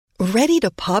Ready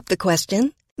to pop the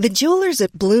question? The jewelers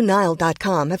at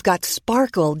BlueNile.com have got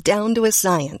sparkle down to a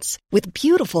science with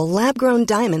beautiful lab-grown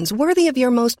diamonds worthy of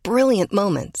your most brilliant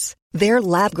moments. Their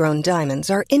lab-grown diamonds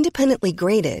are independently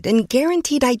graded and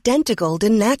guaranteed identical to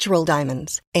natural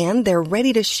diamonds, and they're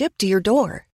ready to ship to your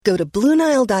door. Go to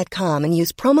BlueNile.com and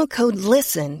use promo code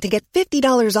LISTEN to get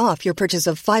 $50 off your purchase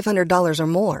of $500 or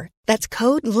more. That's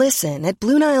code LISTEN at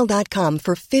BlueNile.com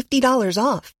for $50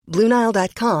 off.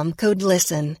 BlueNile.com, code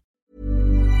LISTEN.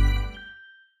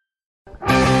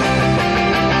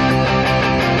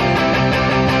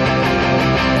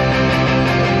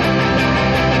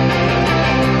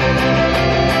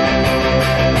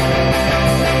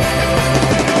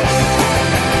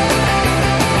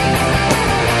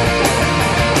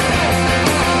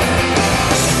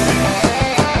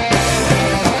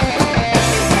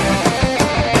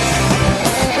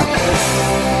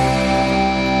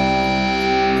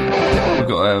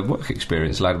 Work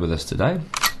experience lad with us today.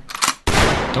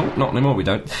 Oh, not anymore, we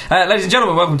don't. Ladies and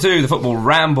gentlemen, welcome to the Football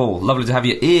Ramble. Lovely to have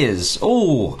your ears.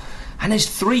 Oh, and there's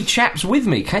 3 chaps with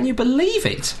me. Can you believe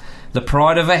it? The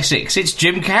pride of Essex. It's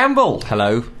Jim Campbell.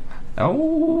 Hello.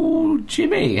 Oh,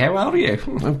 Jimmy, how are you?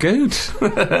 I'm good.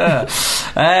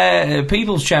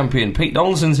 People's champion, Pete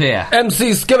Donaldson's here.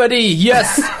 MC Skibadee,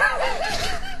 yes.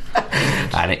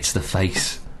 And it's the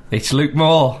face. It's Luke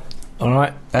Moore. All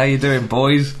right. How you doing,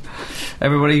 boys?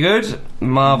 Everybody good?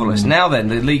 Marvellous. Now then,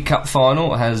 the League Cup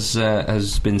final has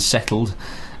been settled,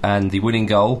 and the winning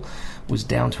goal was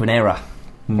down to an error.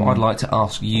 What I'd like to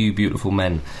ask you, beautiful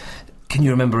men, can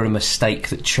you remember a mistake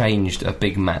that changed a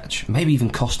big match? Maybe even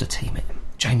cost a team it?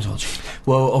 James Hodge.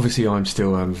 Well, obviously I'm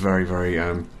still very,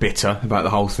 very bitter about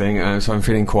the whole thing, so I'm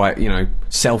feeling quite,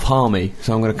 self-harmy.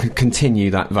 So I'm going to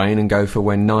continue that vein and go for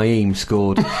when Naeem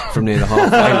scored from near the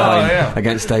halfway line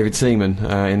against David Seaman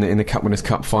in the Cup Winners'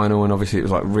 Cup final, and obviously it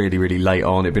was like really, really late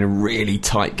on. It'd been a really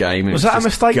tight game. Was that a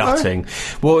mistake, gutting.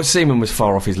 Well, Seaman was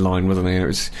far off his line, wasn't he? And it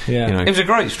was, It was a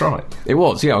great strike. It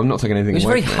was, I'm not taking anything away. It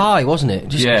was very high, wasn't it?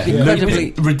 Just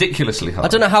incredibly, ridiculously high. I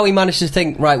don't know how he managed to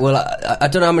think, right, well, I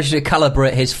don't know how much to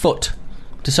calibrate his foot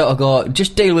to sort of go,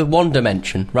 just deal with one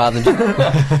dimension rather than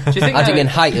adding in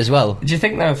height as well. Do you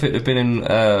think now if it had been in,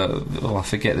 I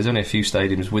forget, there's only a few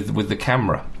stadiums with the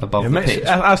camera above the pitch.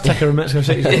 Azteca and Mexico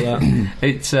City that.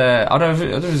 It's, I don't know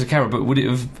if there's a camera, but would it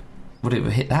have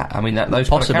hit that? I mean, those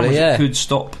possibly, kind of cameras could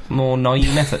stop more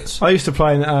naive efforts. I used to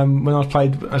play, when I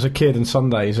played as a kid on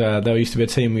Sundays, there used to be a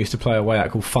team we used to play away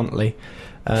at called Funtley.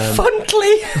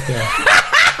 Funtley? Yeah.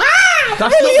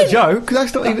 That's not a joke.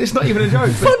 It's not even a joke.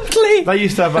 Funtley. They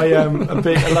used to have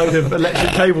a load of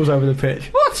electric cables over the pitch.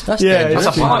 What? That's You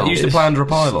used to play under a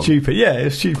pylon. Stupid. Yeah, it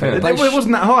was stupid. It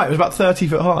wasn't that high. It was about 30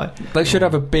 foot high. They should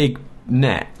have a big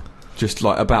net, just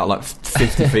about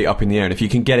 50 feet up in the air, and if you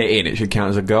can get it in, it should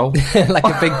count as a goal. Like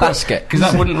a big basket. Because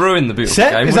that wouldn't ruin the beautiful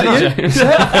game, would it, James?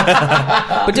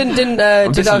 But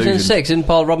didn't 2006, didn't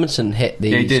Paul Robinson hit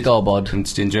the scoreboard?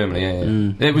 In Germany,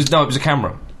 yeah. It was a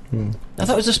camera. I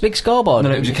thought it was this big scoreboard.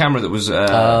 No, it was a camera that was one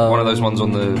of those ones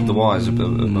on the wires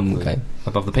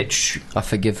above the pitch. I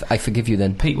forgive you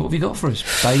then. Pete, what have you got for us,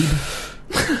 babe?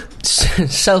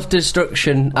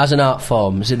 Self-destruction as an art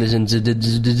form.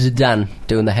 Zidane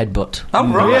doing the headbutt.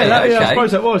 Oh, right. Yeah, I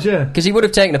suppose that was, yeah. Because he would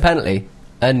have taken a penalty,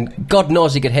 and God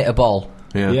knows he could hit a ball.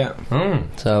 Yeah.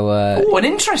 So, an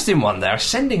interesting one there,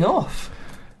 sending off.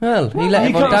 Well, he let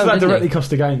everyone down, that didn't directly he? cost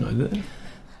the game, though, didn't it?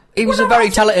 He was a very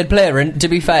talented player, and to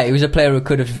be fair, he was a player who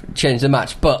could have changed the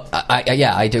match. But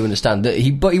I do understand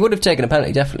that but he would have taken a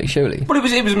penalty, definitely, surely. Well, it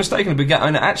was a mistake in the beginning.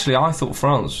 And actually, I thought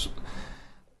France.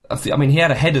 I mean, he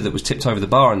had a header that was tipped over the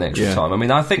bar in the extra time. I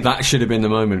mean, I think that should have been the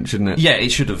moment, shouldn't it? Yeah, it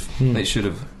should have. It should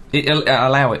have.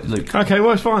 Allow it, Luke. Okay,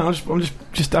 well, it's fine. I'm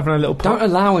just having a little. Don't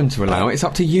allow him to allow it. It's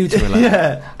up to you to allow it.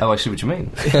 Yeah. Oh, I see what you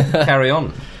mean. Carry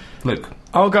on, Luke.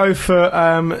 I'll go for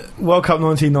World Cup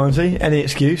 1990. Any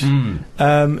excuse.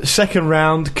 Second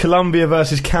round, Colombia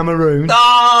versus Cameroon.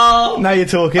 Oh! Now you're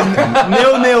talking.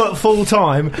 0-0 at full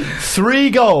time.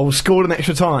 3 goals scored in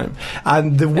extra time,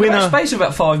 and the winner. In a space of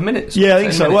about 5 minutes. Yeah, I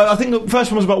think so. Well, I think the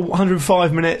first one was about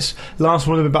 105 minutes. Last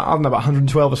one was about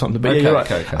 112 or something. But you're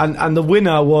right. Okay. And the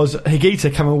winner was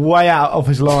Higuita coming way out of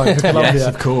his line for Colombia. Yes,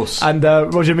 of course. And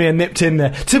Roger Milla nipped in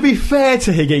there. To be fair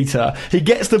to Higuita, he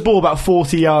gets the ball about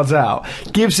 40 yards out.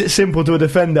 Gives it simple to a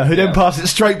defender who then passes it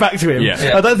straight back to him.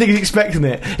 Yeah. I don't think he's expecting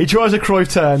it. He tries a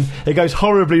Cruyff turn, it goes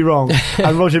horribly wrong,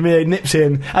 and Roger Milla nips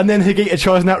in, and then Higuita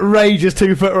tries an outrageous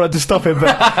 2-footer to stop him,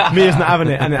 but Milla's not having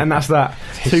it, and that's that.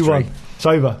 2-1. It's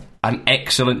over. An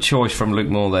excellent choice from Luke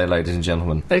Moore there, ladies and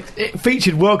gentlemen. It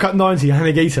featured World Cup 90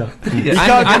 Higuita.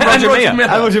 And Roger Milla.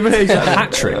 And Roger Milla, exactly.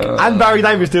 Hat-trick. And Barry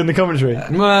Davis doing the commentary.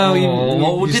 Well,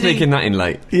 you're sneaking that in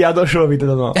late. Yeah, I'm not sure if he did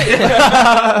or not.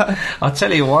 I'll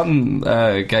tell you one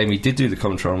game he did do the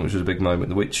commentary on, which was a big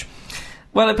moment, which...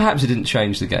 Well, perhaps it didn't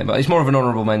change the game, but it's more of an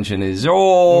honourable mention is...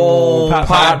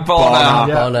 Pat Bonner.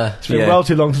 Yeah. It's been well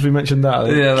too long since we mentioned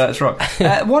that. Yeah, that's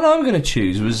right. One I'm going to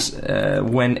choose was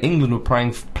when England were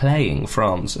playing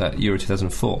France at Euro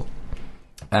 2004.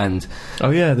 And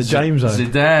the James zone.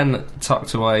 Zidane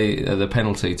tucked away the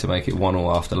penalty to make it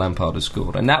 1-1 after Lampard had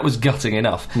scored, and that was gutting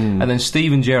enough. And then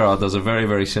Steven Gerrard does a very,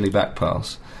 very silly back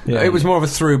pass. Yeah. It was more of a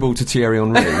through ball to Thierry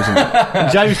Henry, wasn't it?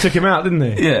 And James took him out, didn't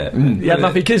he? Yeah. He had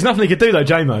nothing. There's nothing he could do though,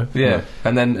 Jamo. Yeah.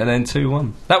 And then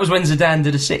 2-1. That was when Zidane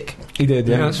did a sick. He did.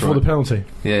 Yeah, that's for the penalty.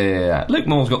 Yeah. Luke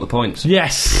Moore's got the points.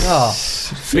 Yes.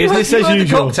 Business as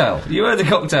usual. You heard the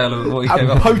cocktail of what he came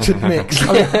A up potent mix.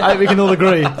 I think we can all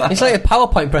agree. It's like a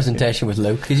PowerPoint presentation with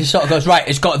Luke. He just sort of goes, right,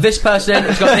 it's got this person in,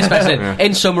 it's got this person in.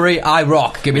 In summary, I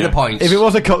rock. Give me the points. If it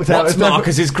was a cocktail, what's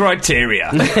Marcus's criteria?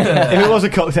 If it was a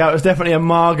cocktail, it was definitely a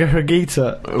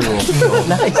Margher-Higuita.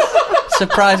 Nice.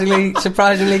 Surprisingly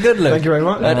good, Luke. Thank you very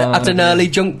much. At an early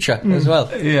juncture as well.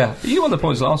 Yeah. You won the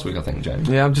points last week, I think, James.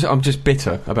 Yeah, I'm just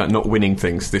bitter about not winning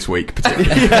things this week,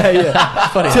 particularly. yeah.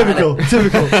 Funny. Typical.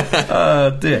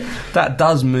 Dear. That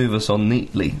does move us on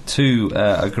neatly to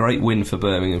a great win for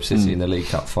Birmingham City in the League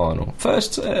Cup final.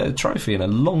 First trophy in a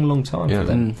long time for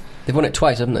them. They've won it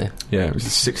twice, haven't they? Yeah, it was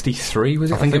 63, was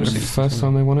it? I think it was the first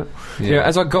time they won it. Yeah,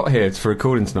 as I got here for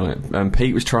recording tonight,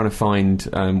 Pete was trying to find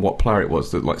what player it was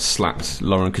that slapped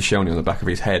Lauren Koscielny on the back of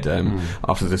his head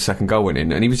after the second goal went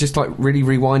in, and he was just really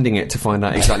rewinding it to find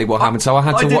out exactly what happened. So I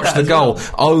had to watch the goal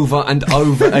over and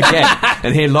over again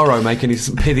and hear Loro making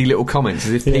his pithy little comments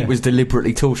as if Pete was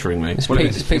deliberately torturing me. It's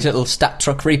Pete's little stat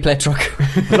truck, replay truck.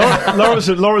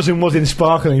 Lawrenson was in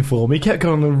sparkling form. He kept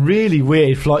going on really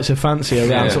weird flights of fancy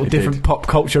around sort of different pop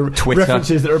culture Twitter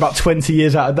references that are about 20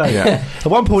 years out of date. Yeah. At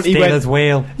one point he Steelers went...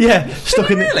 wheel. Yeah,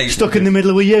 stuck in the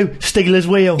middle with you. Steelers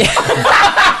wheel.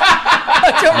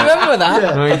 I don't remember that.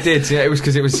 Yeah. No, he did. Yeah, it was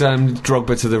because it was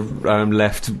Drogba to the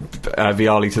left,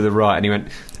 Vialli to the right, and he went...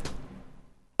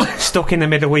 Stuck in the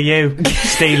middle with you,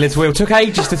 Steelers wheel. Took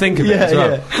ages to think of it as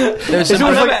well.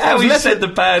 I love how he said the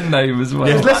band name as well.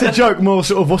 It's less a joke, more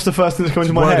sort of what's the first thing that's coming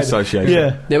to my Word head. association.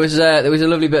 Yeah. There was a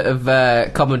lovely bit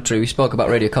of commentary. We spoke about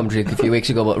radio commentary a few weeks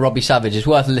ago, but Robbie Savage is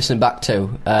worth listening back to.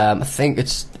 I think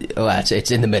it's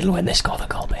in the middle when they score the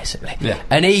goal, basically. Yeah.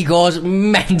 And he goes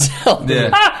mental.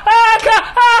 Yeah.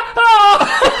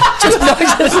 Just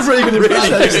noises. That's a really good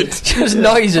impression. Just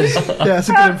noises. Yeah, that's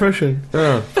a good impression.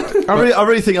 I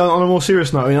really think on a more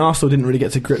serious note, I mean, Arsenal didn't really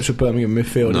get to grips with Birmingham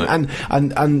midfield,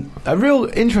 and a real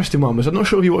interesting one was, I'm not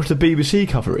sure if you watched the BBC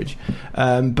coverage,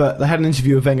 but they had an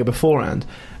interview with Wenger beforehand,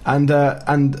 and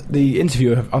the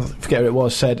interviewer, I forget who it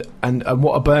was, said, and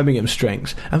what are Birmingham's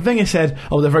strengths? And Wenger said,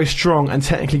 they're very strong and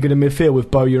technically good in midfield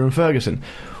with Bowyer and Ferguson.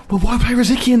 Well, why play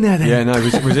Rosicky in there then? Yeah, no,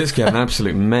 Rosicky had an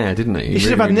absolute mare, didn't he? He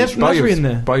should have had Nasri in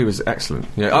there. Bowyer was excellent.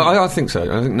 Yeah, I think so.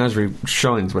 I think Nasri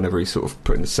shines whenever he's sort of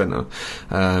put in the centre.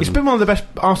 He's been one of the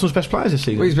Arsenal's best players this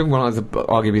season. Well, he's been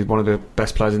arguably one of the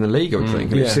best players in the league, I would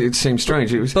think. And it seems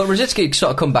strange. But Rosicky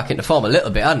sort of come back into form a little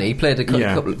bit, hasn't he? He played a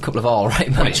couple of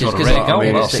all-right matches.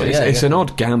 It's an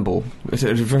odd gamble. It's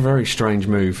a very strange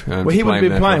move. Well, he wouldn't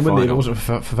have been playing, wouldn't he, if it wasn't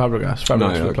for Fabregas.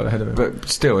 Fabregas would have played ahead of him. But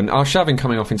still, and Arshavin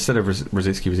coming off instead of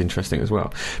Rosicky was interesting as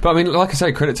well. But I mean, like I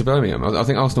say, credit to Birmingham. I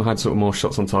think Arsenal had sort of more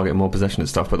shots on target and more possession and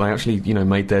stuff, but they actually,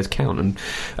 made theirs count. And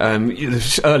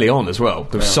early on as well,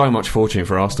 there was so much fortune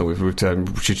for Arsenal with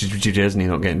Szczesny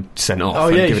not getting sent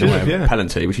off and giving away a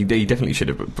penalty, which he definitely should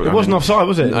have. But it wasn't offside,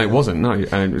 was it? No, it wasn't. No,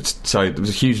 and so there was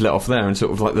a huge let off there, and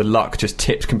sort of like the luck just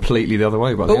tipped completely the other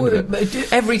way by the end of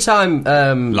it. Every time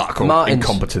luck or Martins,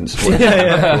 incompetence.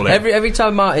 Every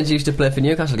time Martins used to play for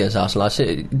Newcastle against Arsenal,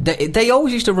 they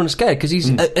always used to run scared because he's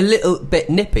a little bit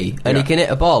nippy and he can hit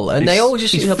a ball, and they always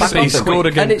just back off scored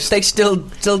him, and they still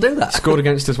do that. Scored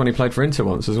against us when he played for Inter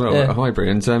once as well at Highbury,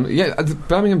 and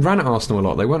Birmingham ran at Arsenal a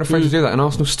lot. They weren't afraid to do that, and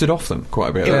Arsenal stood off them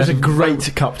quite a bit. It was a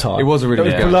great cup tie. It was a really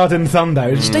good game. Blood and thunder.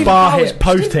 It was bar hit,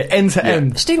 post hit, end to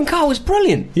end. Stephen Carr was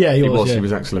brilliant. Yeah, he was. He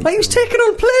was excellent. Like, he was taking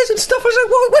on players and stuff. I was like,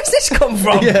 where's this come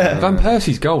from? Van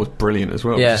Persie's goal was brilliant as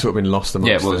well. Yeah. It's sort of been lost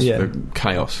amongst the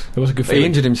chaos. It was a good feeling. He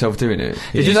injured himself doing it.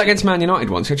 He did that against Man United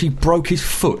once. He actually broke his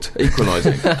foot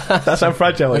equalising. That's how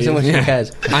fragile he is. So much he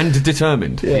cares. And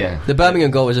determined. Yeah. The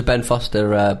Birmingham goal was a Ben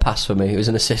Foster pass for me. It was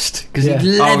an assist because he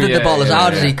levered the ball as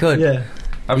hard as he could. Yeah.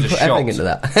 I was You put shocked. everything into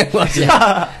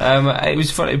that. It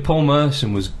was funny. Paul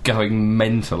Merson was going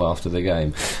mental after the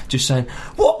game, just saying,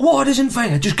 Why doesn't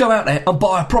Wenger just go out there and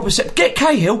buy a proper set? Get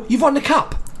Cahill, you've won the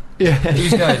cup." Yeah. He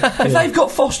was going, "If they've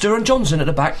got Foster and Johnson at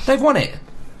the back, they've won it.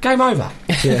 Game over."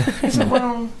 Yeah. It's like,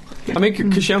 well, I mean,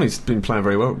 Koscielny's been playing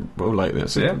very well lately.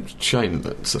 It's Yeah. a shame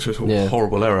that such a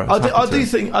horrible error. I do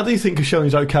think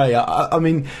Koscielny's okay. I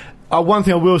mean, one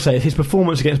thing I will say is his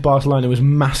performance against Barcelona was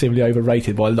massively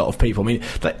overrated by a lot of people. I mean,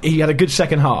 he had a good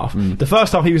second half. The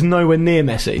first half he was nowhere near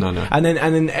Messi. No.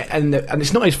 And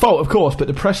it's not his fault, of course. But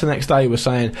the press the next day was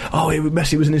saying,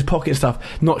 Messi was in his pocket and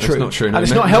stuff. Not true. It's not true. And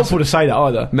it's not helpful to say that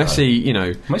either. Messi,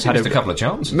 Messi had missed a couple of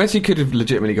chances. Messi could have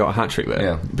legitimately got a hat-trick there,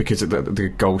 Yeah. because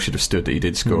the goal should have stood that he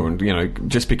did score, and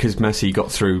just because Messi got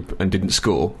through and didn't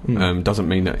score doesn't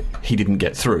mean that he didn't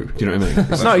get through. Do you know what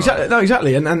I mean? No,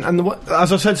 exactly. And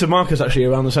as I said to Marcus actually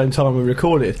around the same time we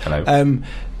recorded, Hello.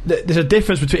 there's a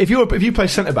difference between if you play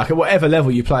centre back at whatever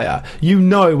level you play at, you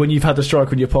know when you've had the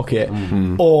striker in your pocket,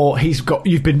 or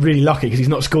you've been really lucky because he's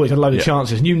not scored, he's had a load of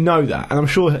chances, and you know that, and I'm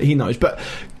sure he knows. But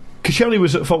Koscielny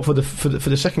was at fault for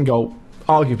the second goal.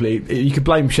 Arguably, you could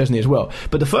blame Szczesny as well,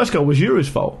 but the first goal was Jura's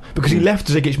fault because he left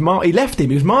as he gets he left him,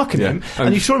 he was marking him,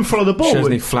 and you saw him follow the ball.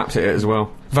 Szczesny flapped at it as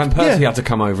well. Van Persie had to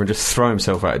come over and just throw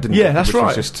himself at it, didn't he? Yeah, that's Which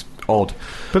right. was just odd.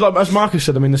 But like, as Marcus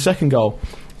said, I mean, the second goal,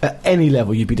 at any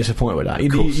level, you'd be disappointed with that.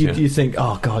 You think,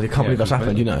 oh God, I can't believe that's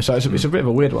happened, So it's a bit of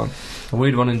a weird one. A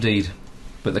weird one indeed.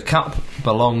 But the cup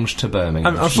belongs to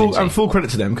Birmingham. And full credit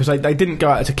to them because they didn't go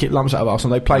out to kick lumps out of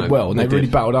Arsenal. They played well and they really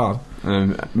battled hard.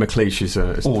 McLeish is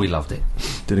we loved it.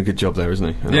 did a good job there,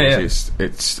 isn't he? And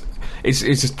it's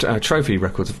trophy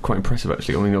records are quite impressive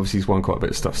actually. I mean, obviously he's won quite a bit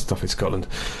of stuff in Scotland.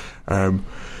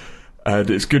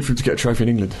 And it's good for him to get a trophy in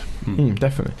England.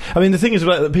 Definitely. I mean, the thing is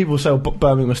that people say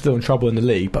Birmingham are still in trouble in the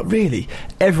league, but really,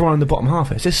 everyone in the bottom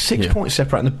half is. There's 6 points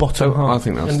separating the bottom half. I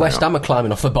think that's And West Ham are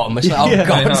climbing off the bottom. It's like, oh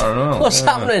God, No. what's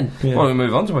happening? Yeah. Well, we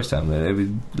move on to West Ham then. It was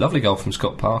a lovely goal from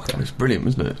Scott Parker. It's brilliant,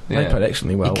 wasn't it? They played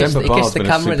excellently well. He kissed the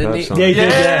camera, didn't he? Yeah, he did,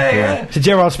 yeah. It's a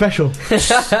Gerrard special.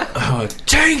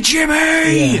 Take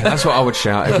Jimmy! That's what I would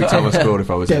shout every time I scored if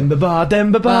I was there. Demba Bar,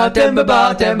 Demba Bar, Demba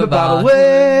Bar, Demba Bar,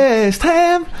 West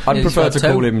Ham. I'd prefer to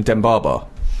call him Dembaba.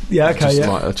 Yeah, okay,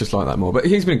 just like that more. But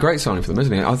he's been a great signing for them,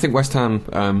 isn't he? I think West Ham,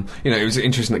 it was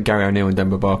interesting that Gary O'Neill and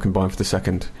Demba Ba combined for the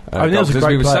second. O'Neill's a as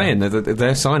great we were player. saying,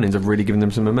 their signings have really given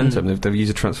them some momentum. They've used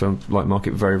the transfer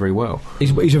market very, very well.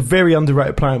 He's a very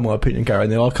underrated player in my opinion, Gary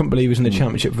O'Neill. I couldn't believe he was in the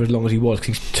Championship for as long as he was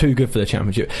because he's too good for the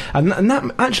Championship. And that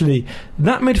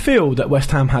midfield that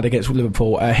West Ham had against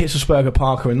Liverpool, Hitzelsberger,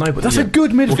 Parker and Noble, that's a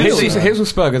good midfield.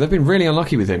 Hitzelsberger, they've been really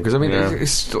unlucky with him because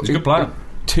he's a good player.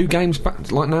 2 games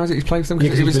back, like now, is it he's played for them?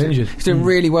 Yeah, he's been injured. He's doing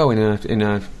really well in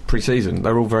a pre-season.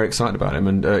 They're all very excited about him,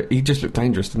 and he just looked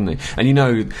dangerous, didn't he?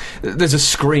 And there's a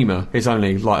screamer. Is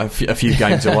only like a few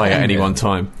games away at any one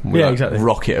time. Yeah, exactly.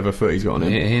 Rocket of a foot he's got on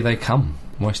him. Here they come,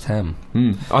 West Ham.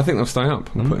 I think they'll stay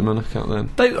up and put him on a count then.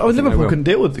 Liverpool couldn't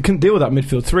deal with that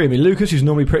midfield three. I mean, Lucas, who's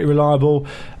normally pretty reliable,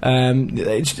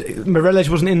 Morelos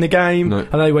wasn't in the game,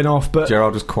 and they went off. But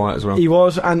Gerrard was quiet as well. He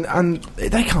was, and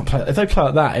they can't play. If they play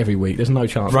like that every week, there's no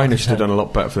chance. Rayner should have done a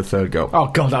lot better for the third goal. Oh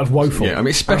God, that was woeful. Yeah, I mean,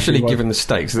 especially given the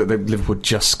stakes that Liverpool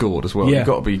just scored as well. Yeah. You've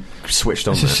got to be switched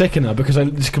on. It's a sickener because they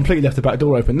just completely left the back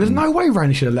door open. There's no way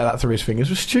Rayner should have let that through his fingers.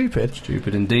 It was stupid.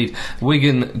 Stupid indeed.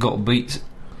 Wigan got beaten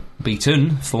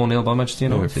 4-0 by Manchester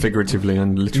United. Figuratively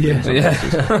and literally.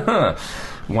 Yeah.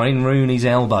 Wayne Rooney's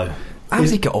elbow. How's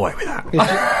he got away with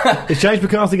that? Is James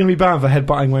McCarthy going to be banned for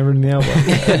headbutting Wayne Rooney in the elbow?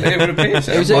 It would appear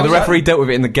so. Well, the referee dealt with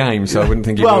it in the game, so I wouldn't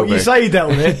think he will be. You say he dealt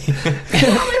with it. I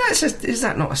mean, that's just, is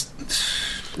that not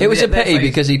It was a pity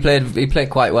because he played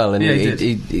quite well and Yeah,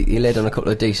 he laid on a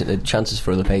couple of decent chances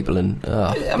for other people. And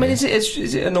I mean, is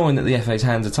it annoying that the FA's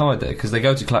hands are tied there because they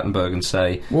go to Clattenburg and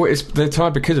say, well, they're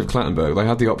tied because of Clattenburg. They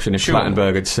had the option if Sure.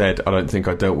 Clattenburg had said, "I don't think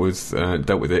I dealt with it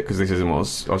because this isn't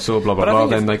what I saw." Blah blah blah.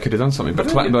 Then they could have done something. But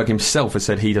Clattenburg himself has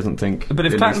said he doesn't think. But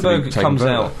if it needs to be Clattenburg taken comes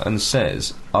further. out and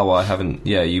says, "Oh, I haven't,"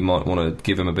 you might want to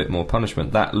give him a bit more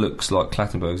punishment. That looks like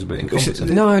Clattenburg's a bit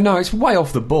incompetent. No, it's way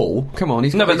off the ball. Come on,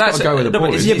 he's got to go with the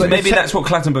ball. But maybe that's what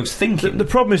Clattenburg's thinking. The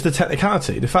problem is the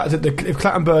technicality. The fact that if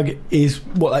Clattenburg is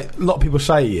what a lot of people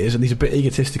say he is, and he's a bit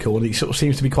egotistical, and he sort of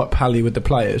seems to be quite pally with the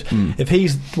players. If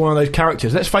he's one of those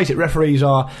characters, let's face it, referees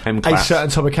are a certain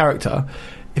type of character.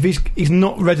 If he's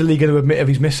not readily going to admit if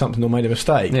he's missed something or made a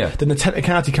mistake, then the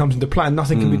technicality comes into play and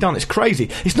nothing can be done. It's crazy.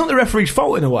 It's not the referee's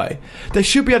fault in a way. They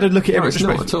should be able to look at it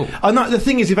retrospectively. It's not at all. I know the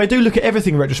thing is, if they do look at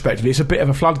everything retrospectively, it's a bit of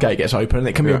a floodgate gets open and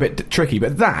it can be a bit tricky.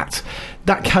 But that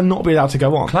cannot be allowed to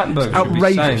go on. Clattenburg should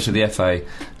be saying to the FA,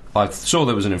 I saw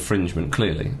there was an infringement,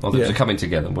 clearly, or there was a coming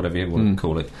together, whatever you want to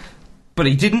call it. But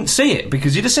he didn't see it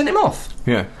because you'd have sent him off.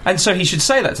 Yeah. And so he should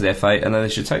say that to the FA, and then they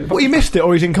should take the... Well, he missed it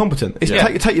or he's incompetent.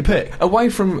 Take your pick. Away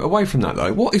from that,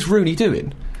 though, what is Rooney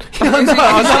doing? I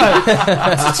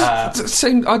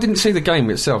didn't see the game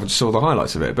itself, I just saw the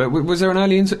highlights of it, but was there an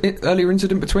earlier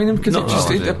incident between them? Because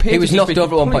it appeared he was knocked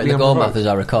over at one point in the goal mouth, as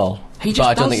I recall. But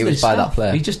I don't think it was by that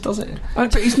player. He just does it.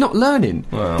 But he's not learning.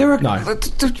 Well, there are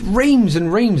reams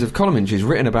and reams of column entries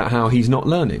written about how he's not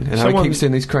learning and how he keeps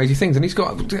doing these crazy things. And he's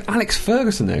got Alex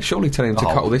Ferguson there, surely telling him to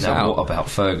cut all this out. What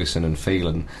about Ferguson and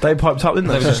Phelan? They piped up, didn't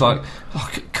they? They were just like,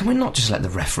 can we not just let the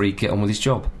referee get on with his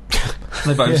job?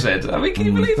 They both said. I mean, can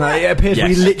you believe that? It appears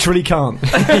we literally can't,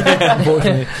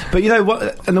 unfortunately. But you know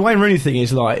what? And the Wayne Rooney thing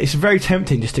is like, it's very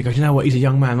tempting just to go, you know what? He's a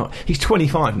young man. Like, he's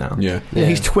 25 now. Yeah,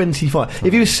 he's 25.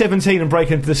 If he was 17 and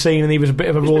breaking into the scene and he was a bit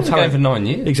of a raw talent for 9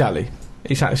 years, exactly.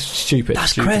 It's stupid.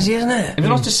 That's crazy, isn't it? It'd be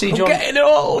nice to see John. Getting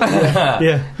old.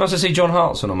 Nice to see John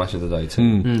Hartson on Match of the Day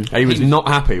too. He was not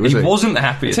happy. Was he? He wasn't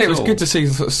happy. At all. It was good to see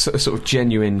sort of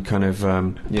genuine kind of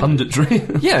punditry.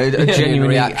 A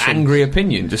genuinely angry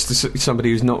opinion. Just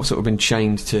somebody who's not sort of been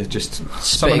chained to just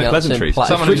spitting out pleasantries.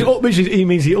 Which he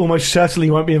means he almost certainly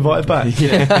won't be invited back.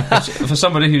 For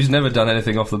somebody who's never done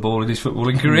anything off the ball in his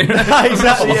footballing career.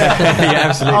 Exactly. Yeah,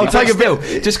 absolutely. I'll take a bill.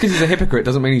 Just because he's a hypocrite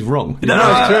doesn't mean he's wrong. No,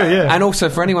 it's true. Yeah. And also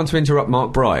for anyone to interrupt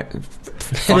Mark Bright,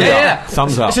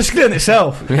 thumbs up. It's a skill in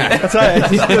itself. I tell you,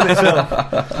 it's a skill in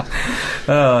itself.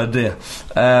 Oh dear.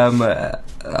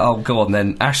 Go on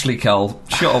then. Ashley Cole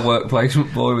shot a work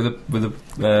placement boy with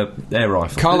a air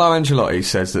rifle. Carlo Ancelotti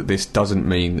says that this doesn't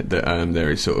mean that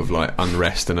there is sort of like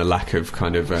unrest and a lack of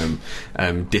kind of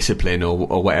discipline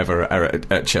or whatever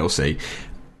at Chelsea.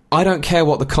 I don't care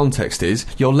what the context is.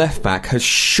 Your left back has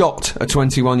shot a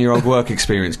 21-year-old work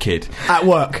experience kid at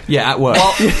work. Yeah, at work.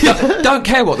 Well, don't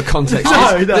care what the context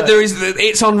is. No.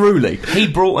 It's unruly. He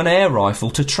brought an air rifle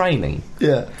to training.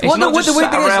 Yeah. It's not just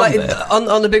sat around there.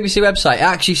 On the BBC website, it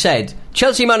actually said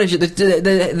Chelsea manager.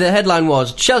 The headline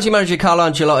was Chelsea manager Carlo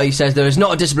Ancelotti says there is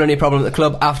not a disciplinary problem at the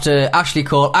club after Ashley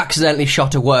Cole accidentally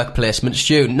shot a work placement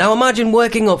student. Now imagine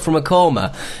waking up from a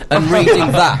coma and reading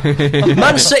that.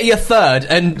 Man City are third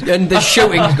and the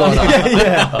shooting's going on.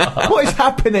 Yeah. What is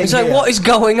happening? It's like, what is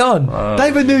going on?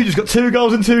 David Nunes got 2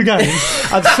 goals in 2 games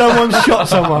and someone shot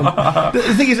someone.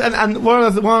 The thing is, and one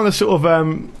of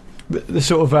the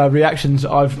sort of reactions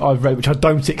I've read, which I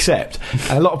don't accept,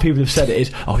 and a lot of people have said it is,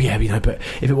 but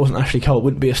if it wasn't Ashley Cole, it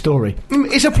wouldn't be a story.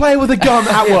 It's a player with a gun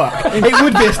at work. It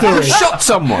would be a story. Shot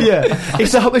someone. Yeah,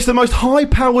 it's the most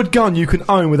high-powered gun you can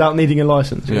own without needing a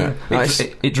license. Yeah,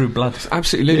 it drew blood. It's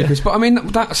absolutely ludicrous. But I mean,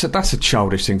 that's a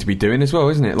childish thing to be doing as well,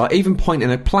 isn't it? Like even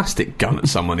pointing a plastic gun at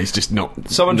someone is just not.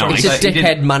 It's a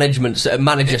dickhead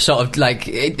manager sort of like.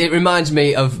 It reminds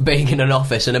me of being in an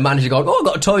office and a manager going, "Oh, I've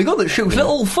got a toy gun that shoots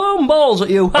little foam balls at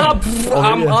you." I'm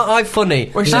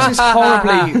funny. Well, it's just this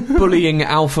horribly bullying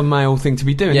alpha male thing to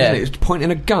be doing, isn't it? It's pointing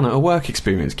a gun at a work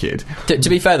experience kid. To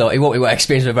be fair though, he won't be work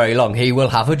experience for very long. He will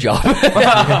have a job.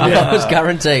 That was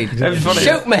guaranteed.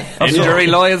 Shoot me. Injury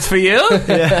lawyers for you.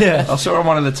 Yeah. I saw on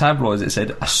one of the tabloids it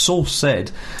said a source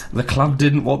said the club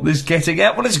didn't want this getting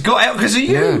out. Well, it's got out because of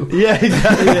you. Yeah,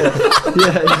 exactly.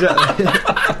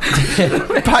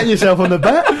 Exactly. Patting yourself on the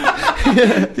back.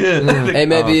 Hey,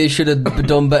 maybe you should have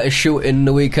done better shooting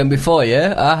the weekend before,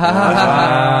 yeah?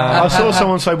 I saw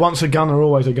someone say once a gunner,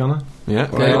 always a gunner. Yeah,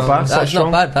 not bad. That's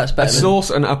not bad. That's better. A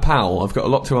source and a pal. I've got a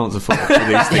lot to answer for these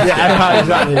things.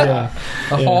 Exactly. Yeah.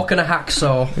 A hawk and a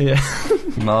hacksaw. Yeah.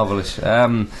 Marvellous.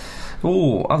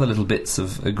 Other little bits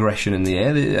of aggression in the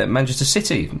air. Manchester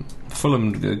City,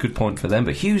 Fulham, a good point for them.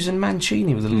 But Hughes and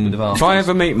Mancini with a little bit of If I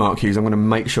ever meet Mark Hughes, I'm going to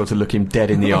make sure to look him dead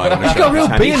in the eye. He's got a real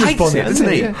beat in his bonnet, isn't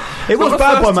he? It was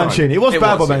bad by Mancini. It was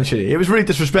bad by Mancini. It was really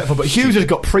disrespectful. But Hughes has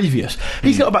got previous.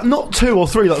 He's got about not 2 or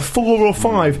 3, like 4 or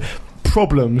 5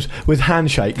 problems with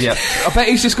handshakes. Yeah. I bet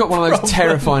he's just got one of those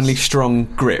terrifyingly strong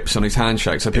grips on his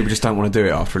handshake, so people just don't want to do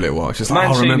it after a little while. It's just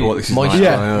like, remember what this is like.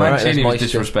 Mancini was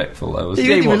disrespectful though. He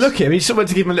didn't even look at him. He just went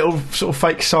to give him a little sort of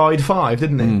fake side 5,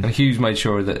 didn't he? And Hughes made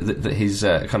sure that his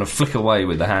kind of flick away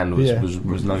with the hand was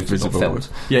no visible.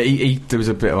 Yeah, there was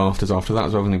a bit of afters after that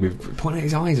as well, wasn't he? With pointing at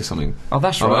his eyes or something. Oh,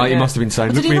 that's right. He must have been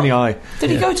saying, look me in the eye.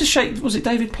 Did he go to shake, was it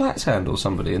David Platt's hand or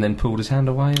somebody, and then pulled his hand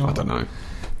away? I don't know.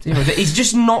 He's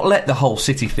just not let the whole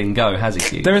City thing go, has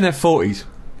he? They're in their 40s.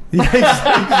 Yeah,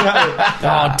 exactly.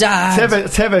 Oh, Dad!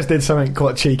 Tevez did something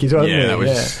quite cheeky as well, Yeah, didn't that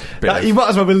he? was a bit He might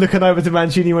as well have been looking over to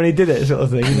Mancini when he did it, sort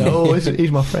of thing. You know,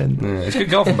 he's my friend. Yeah, it's a good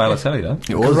goal from Balotelli, though.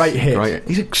 It was Great hit. Great.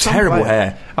 He's a terrible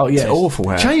hair. Oh yeah, it's awful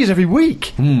hair. Changes every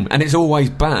week. And it's always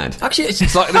bad. Actually,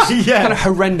 It's like this Yeah. kind of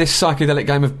horrendous psychedelic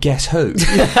game of Guess Who.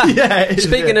 Yeah. it is,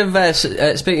 Speaking yeah.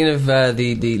 of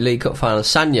the League Cup final,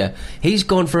 Sanya, he's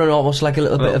gone for almost like a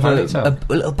little bit of a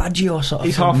little Baggio sort of.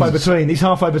 He's halfway between. He's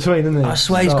halfway between, isn't he? I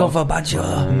swear he's gone for a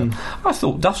Baggio. I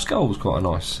thought Duff's goal was quite a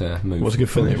nice move. It was a good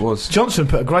finish. It was. Johnson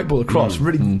put a great ball across.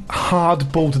 Really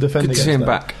hard ball to defend. Good to against see him that.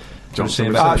 back. Johnson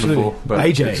him was back. said before, Absolutely. but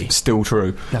AJ. it's still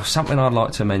true. Now, something I'd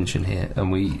like to mention here,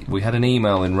 and we had an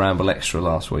email in Ramble Extra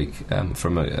last week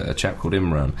from a chap called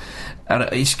Imran, and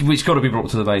it's got to be brought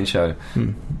to the main show.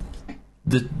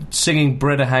 The singing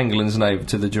Breda Hangeland's name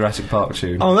to the Jurassic Park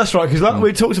tune. Oh, that's right, because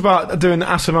we talked about doing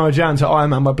Asamoah Gyan to Iron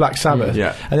Man by Black Sabbath.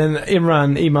 Yeah. And then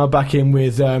Imran emailed back in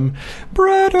with Breda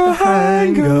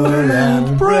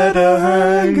Hangeland, Breda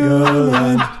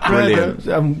Hangeland, Brilliant.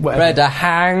 Breda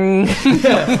Hang.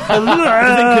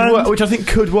 which I think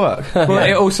could work. Well,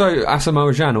 it also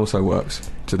Asamoah Gyan also works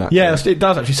to that. Yeah, it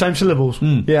does actually. Same syllables.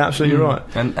 Yeah, absolutely right.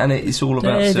 And it's all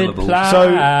about syllables.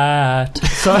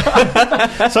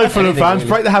 So Fulham fans,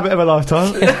 break the habit of a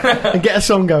lifetime and get a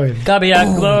song going.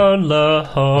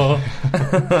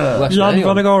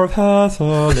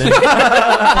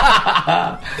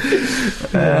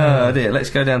 Dear, let's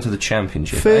go down to the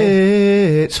Championship.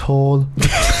 Fitzhall.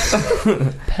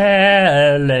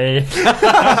 Pele.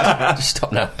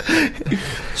 Stop now.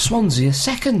 Swansea are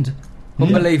second.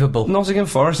 Unbelievable. Nottingham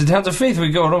Forest are down to fifth.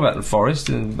 We've gone on about the Forest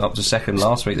and up to second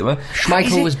last week. They were.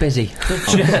 Schmeichel was busy.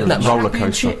 That roller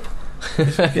coaster.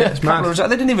 Yeah, it's mad. They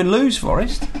didn't even lose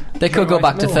Forest. They could go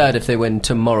back to third if they win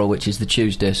tomorrow, which is the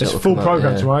Tuesday. So It's it'll full come out,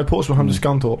 programme yeah. tomorrow. Portsmouth home to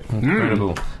Scunthorpe.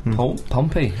 Incredible.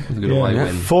 Pompey with a good away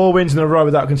win. 4 wins in a row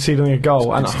without conceding a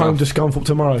goal, and at home to Scunthorpe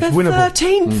tomorrow. It's winnable.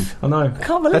 13th. I know.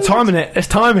 Can't believe They're timing it. It's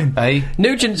timing. Hey,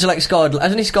 Nugent's scored.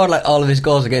 Hasn't he scored all of his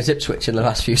goals against Ipswich in the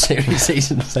last few series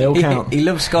seasons? They all count. He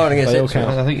loves scoring against They all Ipswich.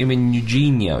 count. I think you mean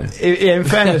Eugenio. Yeah, in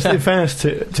fairness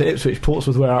to Ipswich,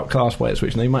 Portsmouth were outclassed by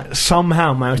Ipswich, and they might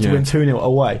somehow managed to win 2-0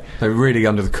 away. They were really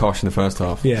under the cosh in the first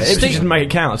half. Yeah, Ipswich didn't make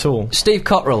it count at all. Steve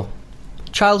Cotterill,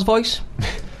 child's voice.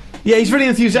 Yeah, he's really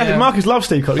enthusiastic. Yeah. Marcus loves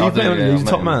Steve Cotterill. You've met him, he's a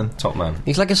top man. Top man.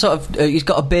 He's like a sort of. He's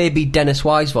got a baby Dennis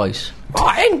Wise voice.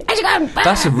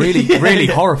 That's a really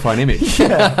horrifying image.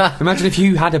 Imagine if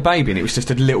you had a baby and it was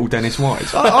just a little Dennis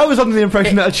Wise. I was under the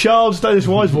impression that a child's Dennis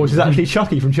Wise voice is actually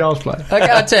Chucky from Child's Play. Okay,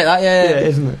 I'd take that. Yeah,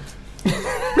 isn't it?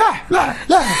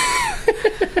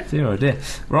 Dear oh dear.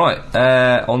 Right,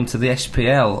 on to the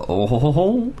SPL.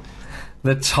 Oh,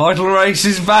 the title race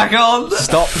is back on.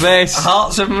 Stop this.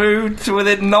 Hearts have moved to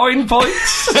within 9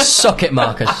 points. Suck it,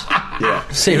 Marcus. Yeah.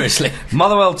 Seriously.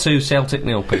 Motherwell 2, Celtic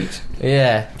 0, Pete.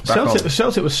 Yeah.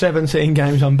 Celtic was 17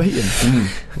 games unbeaten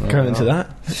going into that.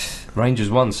 Rangers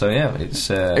 1, so yeah, it's...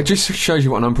 It just shows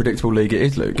you what an unpredictable league it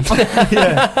is, Luke.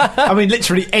 Yeah, I mean,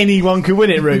 literally anyone could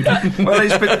win it, Rude.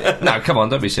 well, no, come on,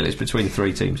 don't be silly. It's between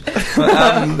 3 teams.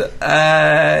 But,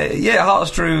 yeah,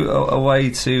 Hearts drew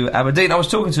away to Aberdeen. I was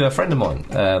talking to a friend of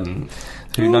mine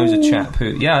who knows a chap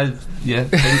who,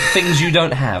 things you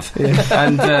don't have.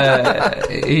 And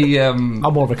he... I'm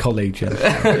more of a colleague, Jim.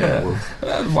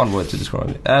 one word to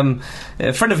describe it.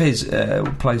 A friend of his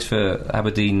plays for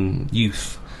Aberdeen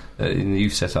Youth. In the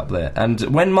youth setup there, and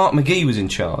when Mark McGee was in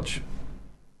charge,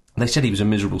 they said he was a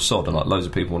miserable sod, and like loads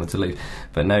of people wanted to leave.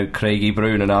 But now Craigie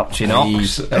Brown and Archie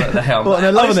Knox are at the helm. Well,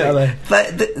 they're loving it, are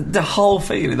they? The whole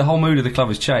feeling, the whole mood of the club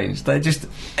has changed.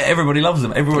 Everybody loves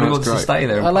them. Everybody wants to stay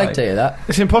there. And I like play. to hear that.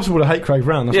 It's impossible to hate Craig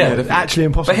Brown. That's actually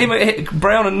impossible. But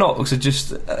Brown and Knox are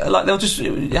just like they'll just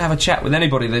have a chat with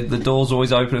anybody. The door's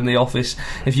always open in the office.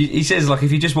 He says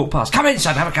if you just walk past, come in,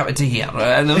 son, have a cup of tea here,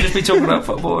 and they'll just be talking about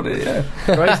football. Yeah.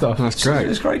 Great stuff. That's great.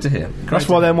 It's great to hear. That's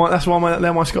why they're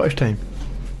my Scottish team.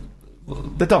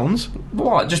 The Dons?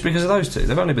 Why? Just because of those two?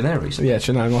 They've only been there recently. Yeah,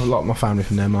 a lot of my family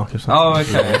from there, Marcus. Oh,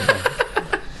 okay.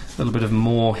 A little bit of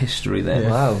more history there.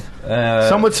 Wow.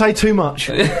 Some would say too much.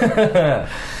 Right,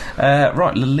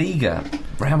 La Liga.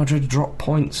 Real Madrid drop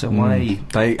points away.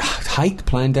 They hate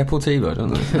playing Deportivo,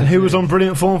 don't they? And who was on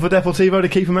brilliant form for Deportivo to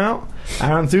keep him out?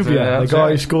 Aaron Zubia, the guy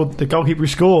who scored, the goalkeeper who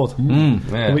scored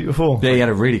the week before. Yeah, he had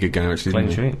a really good game actually.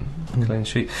 Clean sheet. Do you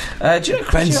know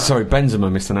Benzema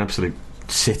missed an absolute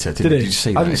sitter. Did you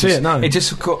see that? I didn't see it. No, it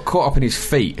just got caught up in his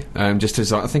feet. Just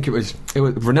as I think it was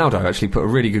Ronaldo actually put a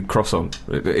really good cross on.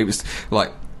 It was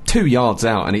like 2 yards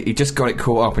out, and he just got it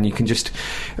caught up, and you can just,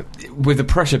 with the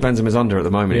pressure Benzema's under at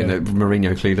the moment, and that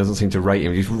Mourinho clearly doesn't seem to rate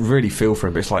him, you really feel for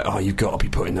him, but it's like, oh, you've got to be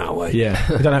putting that away. Yeah,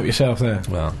 you don't help yourself there.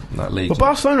 Well, that league. Well,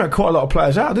 Barcelona had quite a lot of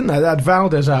players out, didn't they? They had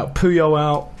Valdez out, Puyol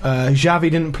out,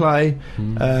 Xavi didn't play.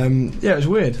 Yeah, it was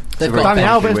weird. Dani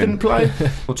Alves didn't play.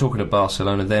 We're talking of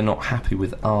Barcelona. They're not happy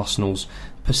with Arsenal's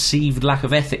perceived lack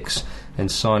of ethics in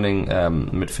signing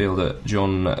midfielder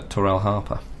John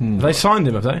Torrell-Harper. They signed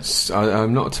him, have they?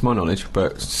 Not to my knowledge,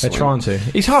 but they're trying to.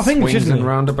 He's half English, isn't he? And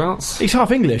roundabouts. He's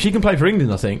half English. He can play for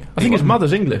England, I think. I think his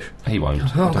mother's English. He won't.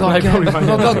 Oh God,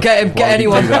 get him, get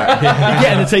anyone. He's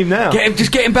getting the team now.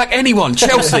 Just get him back, anyone.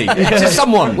 Chelsea, just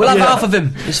someone. We'll have half of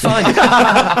him. It's fine.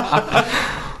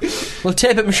 We'll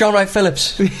tape it from Sean Wright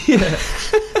Phillips.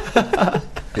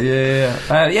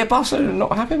 Yeah, Barcelona are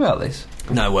not happy about this.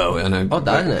 No, well, I know. Odd,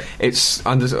 isn't it? It's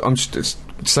the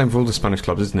same for all the Spanish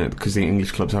clubs, isn't it? Because the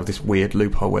English clubs have this weird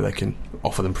loophole where they can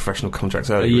offer them professional contracts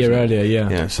earlier. A year earlier,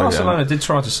 yeah. So, Barcelona did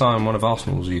try to sign one of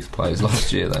Arsenal's youth players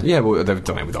last year, though. Yeah, well, they've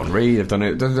done it with Henry. They've done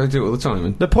it. They do it all the time.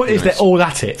 And, the point is, they're all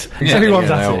at it. Everyone's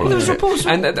at it. There's reports,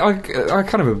 and I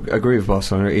kind of agree with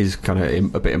Barcelona. It is kind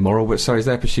of a bit immoral, but so is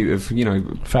their pursuit of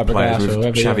players with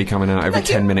Xavi coming out every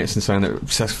 10 minutes and saying that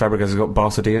Cesc Fabregas has got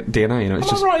Barca DNA. Am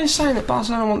I right in saying that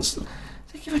Barcelona wants to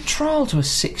give a trial to a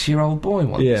 6-year-old boy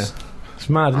once? Yeah. It's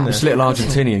mad, isn't it? This little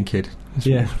Argentinian kid.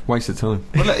 Waste of time.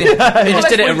 Well, he just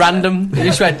did it at random. He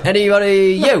just went,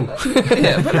 anybody, you.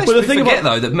 But let's forget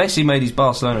though that Messi made his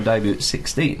Barcelona debut at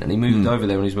 16 and he moved over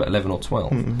there when he was about 11 or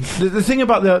 12. The thing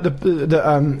about the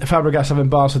Fabregas having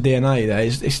Barca DNA there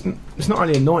is it's not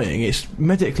only annoying, it's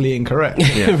medically incorrect.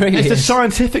 It really it's is. The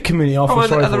scientific community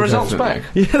offers are the results back?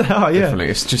 Yeah, they are, yeah. Definitely.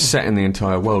 It's just setting the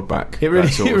entire world back. It really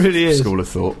is. School of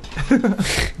thought.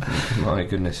 My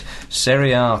goodness.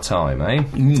 Serie A time,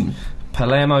 eh?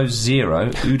 Palermo 0,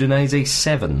 Udinese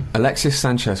 7. Alexis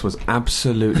Sanchez was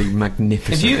absolutely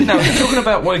magnificent. If you're talking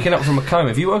about waking up from a coma,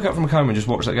 if you woke up from a coma and just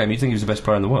watched that game, you'd think he was the best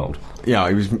player in the world. Yeah,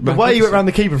 he was. The way he went round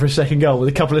the keeper for a second goal with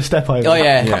a couple of step overs. Oh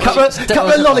yeah, couple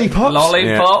of lollipops.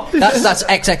 Lollipop. Yeah. That's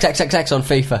XXXXX on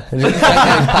FIFA.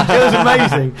 It was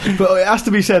amazing, but it has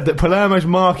to be said that Palermo's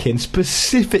marking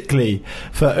specifically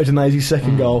for Udinese's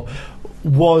second goal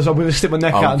was, I'm going to stick my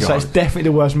neck out and say it's definitely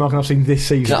the worst marking I've seen this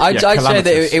season. No, I'd say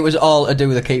that it was all to do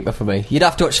with the keeper for me. You'd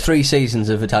have to watch 3 seasons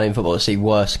of Italian football to see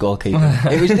worse goalkeeping.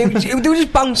 They were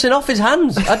just bouncing off his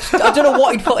hands. I don't know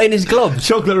what he'd put in his gloves.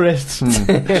 Chocolate wrists.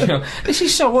 This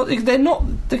is so.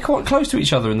 They're quite close to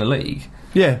each other in the league.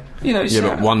 Yeah.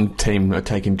 But one team are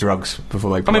taking drugs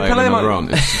before they play. I mean, Palermo.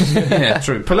 Yeah,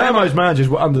 true. Palermo's managers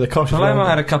were under the cosh. Palermo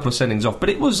had a couple of sendings off, but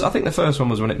it was. I think the first one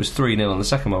was when it was 3-0, and the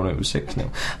second one when it was 6-0.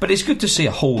 But it's good to see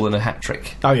a haul and a hat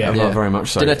trick. Oh yeah, very much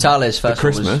so. Di Natale's first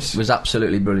one was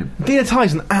absolutely brilliant. Di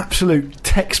Natale's an absolute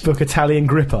textbook Italian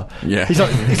gripper. Yeah, he's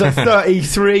like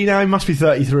 33 now. He must be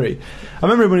 33. I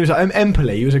remember when he was at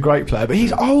Empoli, he was a great player, but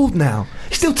he's old now.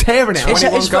 He's still tearing it.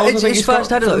 His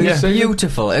first header was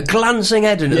beautiful. A glancing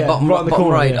header at the bottom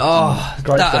right. Oh,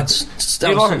 that's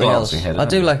something else. I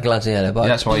do like a glancing header, but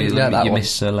that's why you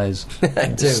miss Sir Les. I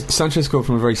do. Sanchez scored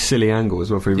from a very silly angle as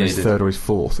well for his third or his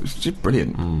fourth. It was just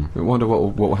brilliant. I wonder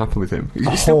what will happen with him.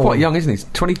 He's still quite young, isn't he? He's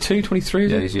 22, 23.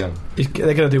 Yeah, he's young.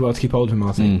 They're going to do well to keep hold of him,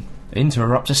 I think. Inter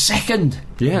are up to second.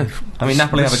 Yeah. I mean,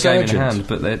 Napoli have a game in hand,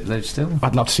 but they're still.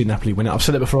 I'd love to see Napoli win it. I've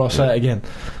said it before, I'll say it again.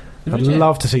 I'd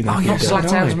love to see Napoli. Not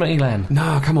Zlatan's Milan.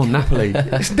 No, come on, Napoli.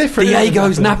 It's different.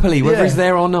 Diego's Napoli, whether he's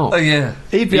there or not. Oh yeah,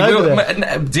 he'd be over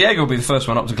there. Diego will be the first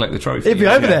one up to collect the trophy. He'd be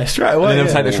over there straight away. And then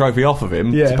they'll take the trophy off of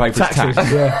him to pay for his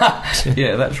tax.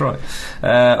 Yeah, that's right.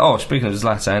 Speaking of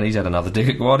Zlatan, he's had another dig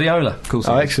at Guardiola. Cool.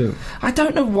 Excellent. I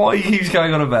don't know why he keeps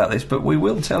going on about this, but we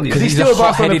will tell you. Because he's still a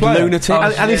Barcelona player. Lunatic.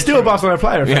 And he's still a Barcelona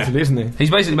player, effectively, isn't he? He's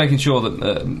basically making sure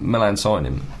that Milan sign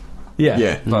him.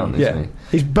 Yeah.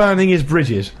 He's burning his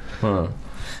bridges.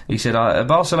 He said,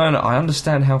 Barcelona, I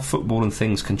understand how football and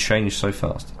things can change so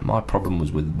fast. My problem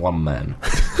was with one man,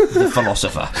 the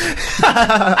philosopher.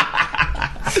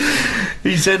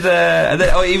 He said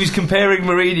he was comparing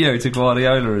Mourinho to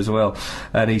Guardiola as well,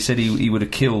 and he said he would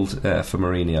have killed for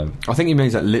Mourinho. I think he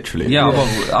means that literally. Yeah,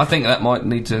 well, I think that might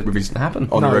need to happen.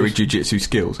 Honorary jiu-jitsu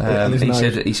skills.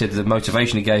 He said the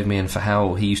motivation he gave me and for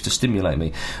how he used to stimulate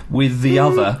me. With the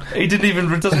other, he doesn't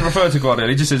refer to Guardiola.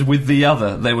 He just says with the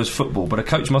other there was football, but a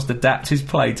coach must adapt his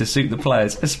play to suit the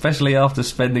players, especially after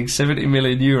spending €70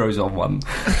 million on one.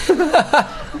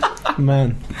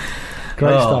 Man.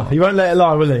 Great stuff. He won't let it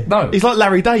lie, will he? No. He's like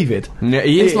Larry David. Yeah,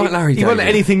 he is like Larry David. He won't let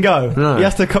anything go. No. He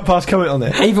has to pass comment on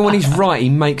it. Even when he's right,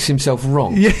 he makes himself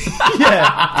wrong.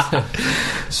 Yeah.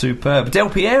 Superb.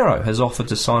 Del Piero has offered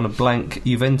to sign a blank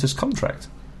Juventus contract.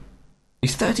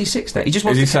 He's 36 now. He just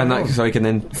wants Is he to saying carry that on. so he can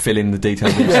then fill in the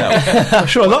details himself? I'm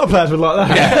sure a lot of players would like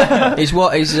that.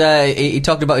 He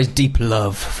talked about his deep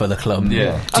love for the club.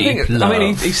 Yeah. Deep love. I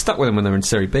mean, he's stuck with them when they were in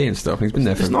Serie B and stuff, and he's been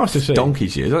there for nice to see.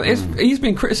 donkey's years. He's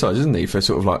been criticised, isn't he, for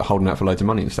sort of like holding out for loads of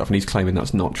money and stuff, and he's claiming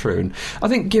that's not true. And I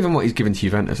think, given what he's given to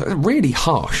Juventus, that's really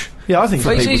harsh. Yeah, I think so.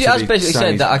 But people he to has be basically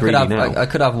saying said that he's greedy now. I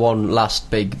could have one last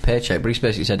big paycheck, but he's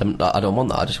basically said I don't want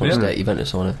that. I just want to stay at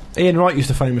Juventus. I want to. Ian Wright used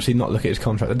to famously not look at his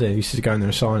contract, did he? He used to go in there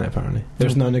and sign it, apparently. There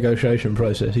was no negotiation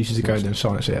process. He used to go in there and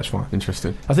sign it, so yeah, that's fine.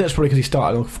 Interesting. I think that's probably because he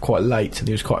started off quite late and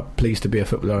he was quite pleased to be a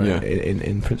footballer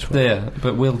in principle. Yeah,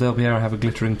 but will Del Piero have a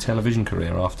glittering television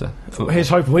career after football? Here's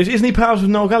hoping. Isn't he pals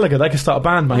with Noel Gallagher? They could start a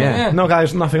band, mate. Yeah. Noel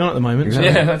Gallagher's nothing on at the moment.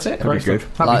 Exactly. Yeah, that's it. That'd be good.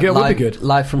 That'd be good. Would be good.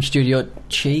 Live from Studio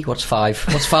Chi. What's 5?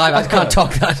 What's 5? I can't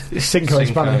talk that. It's Cinco in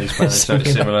Spanish. So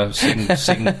it's similar.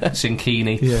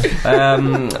 Cincini.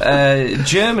 Yeah.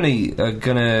 Germany are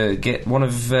going to get one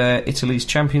of Italy's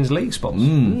Champions League spots.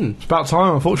 It's about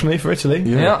time, unfortunately, for Italy.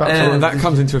 Yeah, About time. That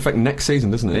comes into effect next season,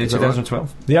 doesn't it? Is that right?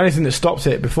 2012. The only thing that stopped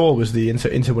it before was the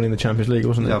Inter winning the Champions League,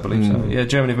 wasn't it? Yeah, I believe so. Yeah,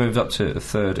 Germany moved up to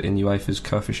third in UEFA's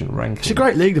coefficient ranking. It's a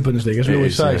great league, the Bundesliga, as we It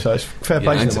always is, say, yeah. so it's fair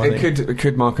play to And them, I think. it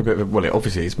could mark a bit of it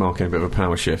obviously it's marking a bit of a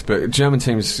power shift, but German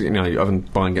teams, other than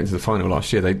Bayern getting to the final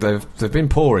last year, they've been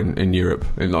poor in Europe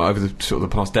over the sort of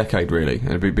the past decade, really, and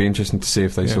it'd be interesting to see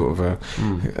if they sort of that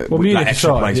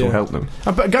extra place will help them.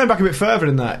 But going back a bit further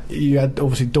than that, you had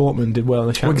obviously Dortmund did well in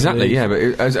the Champions League. Yeah, but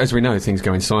as we know, things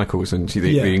go in cycles, and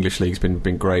the English league's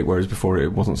been great, whereas before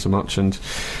it wasn't so much. And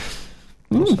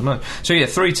So yeah,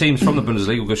 3 teams from the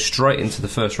Bundesliga will go straight into the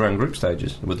first round group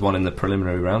stages, with one in the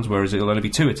preliminary rounds, whereas it'll only be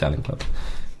 2 Italian clubs.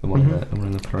 The one in the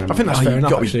preliminary. I think that's fair you've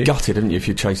enough, got to actually. be gutted, haven't you, if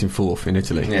you're chasing 4th in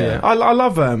Italy? Yeah. I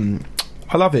love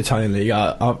the Italian league.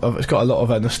 It's got a lot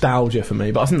of nostalgia for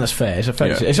me, but I think that's fair. It's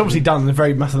obviously done in a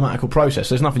very mathematical process.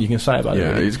 There's nothing you can say about it.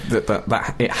 Yeah, Really.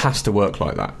 that it has to work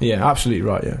like that. Yeah, absolutely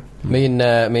right. Yeah. Me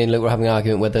and Luke were having an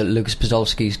argument whether Lucas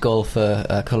Podolski's goal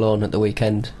for Cologne at the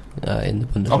weekend in the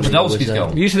Bundesliga. Oh, Podolski's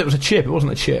goal. You said it was a chip. It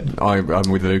wasn't a chip. I'm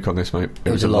with Luke on this, mate. It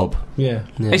was a lob. Yeah.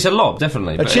 It's a lob,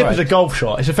 definitely. A chip is a golf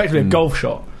shot. It's effectively a golf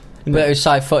shot. But it was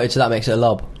side-footed, so that makes it a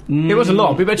lob. It was a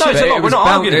lob. But it's a lob. We're not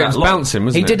arguing it about was lob. bouncing,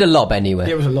 wasn't He it? did a lob anyway.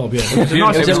 It was a lob. Yeah. It was a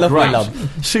It was a lovely lob.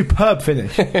 superb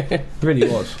finish. It really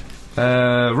was.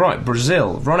 Right,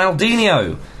 Brazil.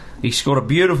 Ronaldinho. He scored a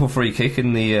beautiful free kick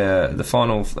in the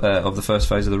final of the first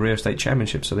phase of the Rio State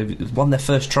Championship, so they've won their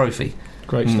first trophy.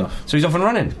 Great stuff. So he's off and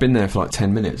running. Been there for like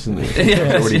 10 minutes, hasn't he?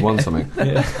 Yeah. Already won something.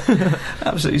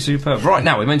 Absolutely superb. Right,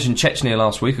 now, we mentioned Chechnya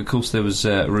last week. Of course, there was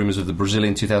rumours of the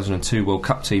Brazilian 2002 World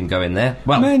Cup team going there.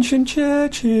 Well, Mention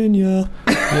Chechnya.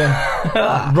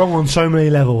 Yeah. Wrong on so many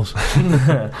levels.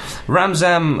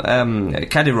 Ramzan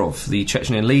Kadyrov, the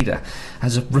Chechnyan leader,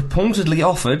 has reportedly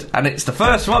offered, and it's the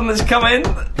first one that's come in,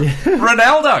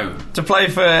 Ronaldo to play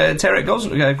for Terek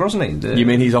Grozny. You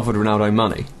mean he's offered Ronaldo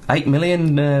money? $8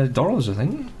 million, I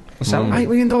think. $8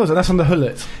 million, and that's under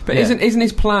Hullet. But isn't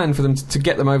his plan for them to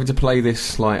get them over to play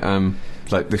this like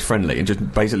this friendly and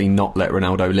just basically not let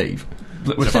Ronaldo leave?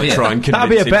 Try and that'd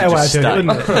be a convince him better to way of just doing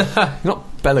it, stay. wouldn't it?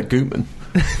 Not Bella Gutmann.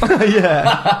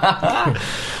 Yeah.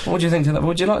 What do you think to that?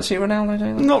 Would you like to see Ronaldo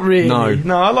doing that? Not really. No.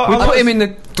 I Put him in the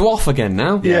dwarf again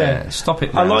now. Yeah. Stop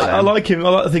it. I like him. I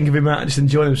like to think of him out just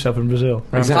enjoying himself in Brazil.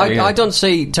 Exactly, I don't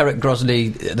see Terek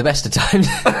Grozny the best of times.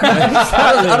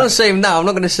 I don't see him now. I'm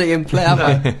not going to see him play, have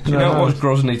I? Do you not watch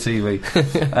Grozny TV?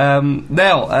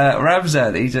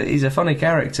 Ramzan, he's a funny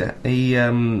character. He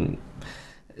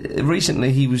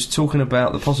recently he was talking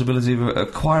about the possibility of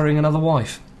acquiring another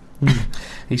wife.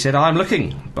 He said, "I'm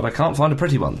looking, but I can't find a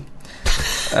pretty one."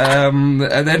 And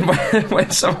then when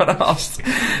someone asked,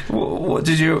 what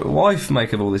did your wife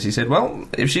make of all this, he said, well,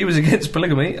 if she was against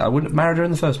polygamy, I wouldn't have married her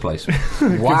in the first place.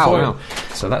 Wow.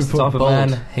 So that's the type of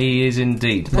man he is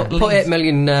indeed. Put £8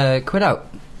 million quid out.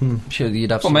 Sure,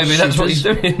 you'd have well, some maybe that's what he's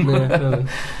shooters. doing. Yeah.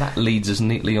 That leads us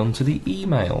neatly on to the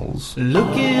emails.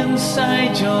 Look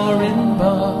inside your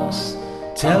inbox.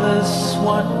 Tell us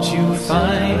what you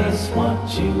find.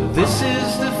 This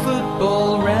is the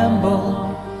Football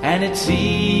Ramble, and it's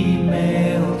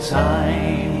email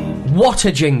time. What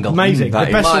a jingle. Amazing. That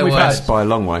The best is one we've best had. by a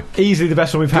long way. Easily the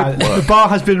best one we've had. The bar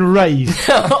has been raised.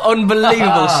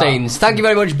 Unbelievable scenes. Thank you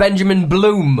very much, Benjamin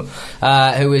Bloom,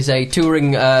 who is a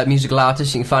touring musical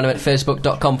artist. You can find him at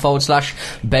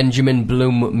facebook.com/Benjamin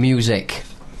Bloom Music.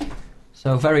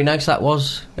 So very nice that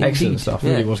was. Excellent indeed. stuff.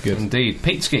 Yeah. Really was good. Indeed.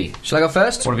 Peteski, Shall I go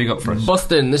first? what have you got for us?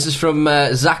 Bustin. This is from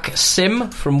Zach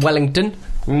Sim from Wellington,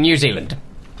 New Zealand.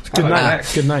 Good name.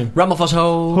 Good name. Rammelfuss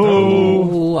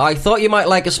ho. I thought you might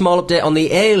like a small update on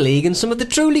the A-League and some of the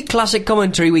truly classic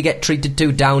commentary we get treated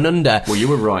to down under. Well, you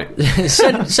were right.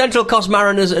 Central Coast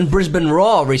Mariners and Brisbane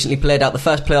Roar recently played out the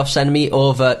first playoff semi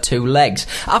over 2 legs.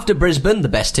 After Brisbane, the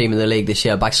best team in the league this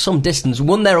year by some distance,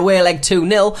 won their away leg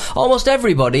 2-0, almost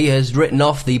everybody has written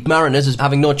off the Mariners as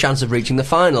having no chance of reaching the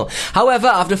final. However,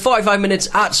 after 45 minutes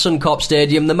at Suncorp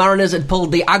Stadium, the Mariners had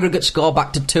pulled the aggregate score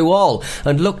back to 2-2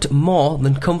 and looked more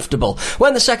than comfortable.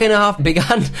 When the second half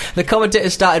began, the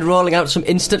commentators started rolling out some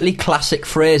instantly classic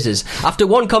phrases. After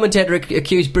one commentator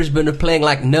accused Brisbane of playing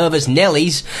like nervous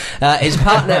Nellies, his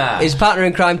partner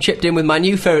in crime chipped in with my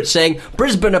new favourite saying,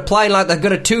 Brisbane are playing like they've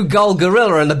got a 2-goal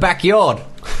gorilla in the backyard.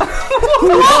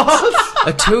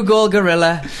 A 2-goal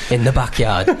gorilla in the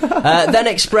backyard. Then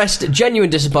expressed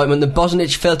genuine disappointment that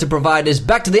Bosnich failed to provide his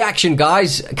 "back to the action,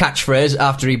 guys" catchphrase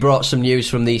after he brought some news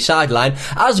from the sideline.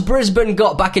 As Brisbane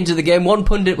got back into the game, one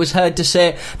pundit was heard to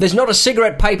say, "There's not a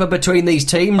cigarette paper between these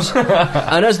teams."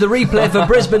 And as the replay for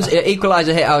Brisbane's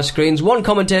equaliser hit our screens, one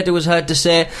commentator was heard to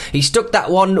say, "He stuck that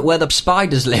one where the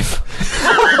spiders live."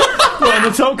 What, in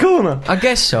the top corner? I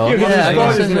guess so. I get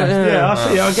it.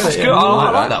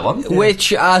 I like that one.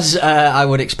 Which, as I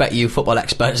would expect you football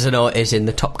experts to know, is in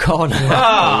the top corner.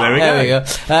 There we go.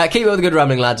 Keep up the good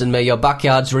rambling, lads, and may your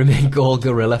backyards remain goal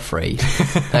gorilla free.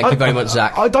 Thank you very much,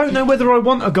 Zach. I don't know whether I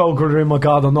want a goal gorilla in my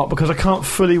garden or not because I can't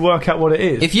fully work out what it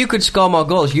is. If you could score more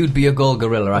goals, you'd be a goal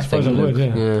gorilla, I think. suppose I would,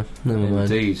 yeah. Never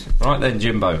mind. Indeed. Right then,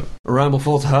 Jimbo.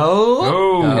 Rambleford ho.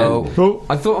 Oh.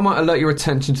 I thought I might alert your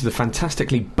attention to the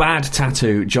fantastically bad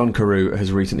tattoo John Carew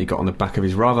has recently got on the back of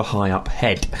his rather high up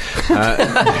head.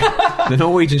 The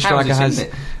Norwegian striker has...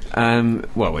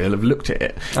 well, we'll have looked at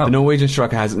it. Oh. The Norwegian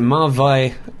striker has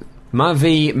Mavi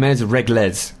mes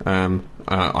regles.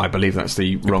 I believe that's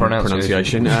the wrong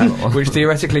pronunciation, which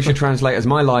theoretically should translate as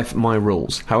 "my life, my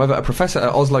rules." However, a professor at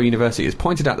Oslo University has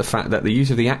pointed out the fact that the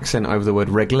use of the accent over the word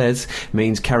regles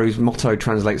means Carew's motto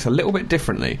translates a little bit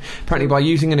differently. Apparently, by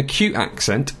using an acute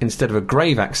accent instead of a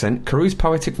grave accent, Carew's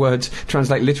poetic words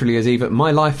translate literally as either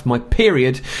 "my life, my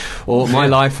period," or "my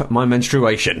life, my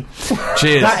menstruation."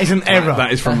 Cheers. That is an error.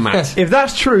 That is from Matt. If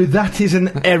that's true, that is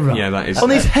an error. Yeah, that is. On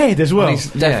his head as well.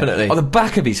 Definitely. On the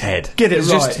back of his head. Get it It's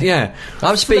right. Just, yeah.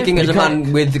 I'm speaking as a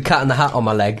man with the cat and the hat on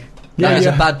my leg. That is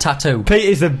a bad tattoo. Pete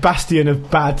is the bastion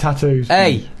of bad tattoos.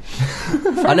 Hey!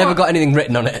 I never got anything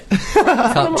written on it.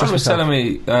 Can't trust was myself. telling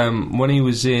me when he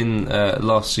was in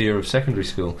last year of secondary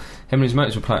school, him and his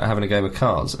mates were having a game of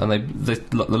cards, and the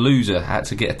loser had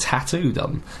to get a tattoo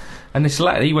done. And this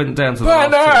lad, he went down to the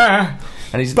last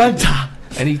two,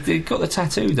 and he got the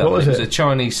tattoo done. What was it was it? a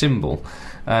Chinese symbol,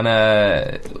 and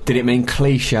Did it mean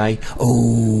cliche?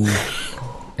 Oh.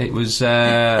 it was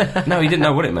no, he didn't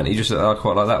know what it meant. He just said, "I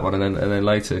quite like that one." And then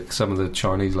later, some of the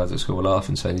Chinese lads at school were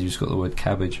laughing, saying, "You just got the word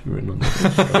cabbage written on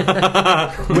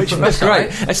it." Which that's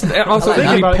great. I thought it about would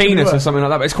it be could penis work. or something like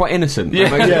that, but it's quite innocent. Yeah.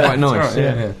 That makes it quite nice. Right,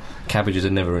 yeah. Cabbages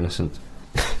are never innocent.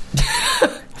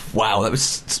 Wow, that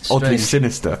was oddly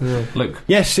sinister. Luke.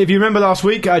 Yes, if you remember last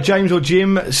week, James or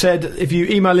Jim said if you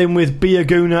email in with "be a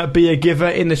gooner, be a giver"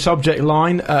 in the subject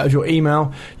line of your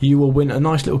email, you will win a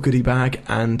nice little goodie bag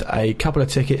and a couple of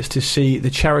tickets to see the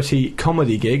charity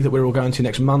comedy gig that we're all going to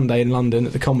next Monday in London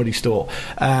at the Comedy Store.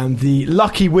 The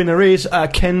lucky winner is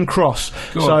Ken Cross.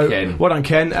 Go on, Ken. Well done,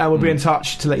 Ken. We'll be in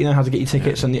touch to let you know how to get your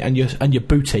tickets and your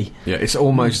booty. Yeah, it's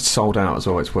almost sold out as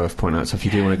well. It's worth pointing out. So if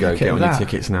you do want to go, get on your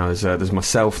tickets now. There's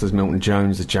myself, there's Milton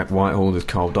Jones, there's Jack Whitehall, there's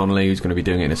Carl Donnelly, who's going to be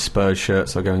doing it in a Spurs shirt.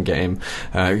 So go and get him.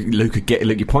 Luke,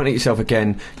 you're pointing at yourself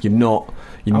again. You're not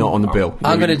on the bill.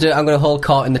 I'm going to hold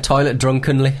court in the toilet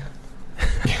drunkenly.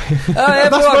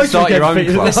 Everyone start your own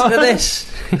club. Listen to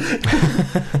this.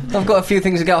 I've got a few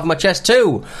things to get off my chest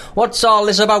too. What's all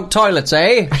this about toilets,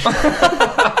 eh?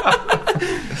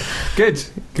 Good.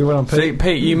 Good one, Pete. See,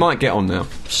 Pete, you might get on now.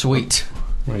 Sweet.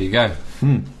 There you go.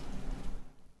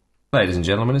 Ladies and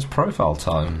gentlemen, it's profile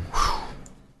time.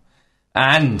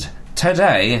 And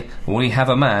today we have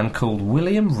a man called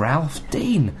William Ralph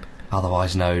Dean,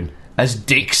 otherwise known as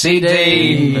Dixie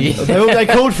Dean. They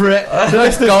called for it.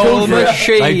 Goal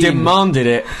machine. They demanded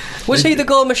it. Was he the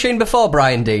goal machine before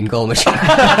Brian Dean? Goal machine.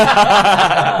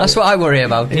 That's what I worry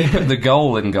about. He put the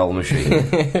goal in goal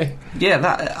machine. Yeah,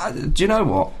 that. Do you know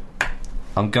what?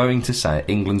 I'm going to say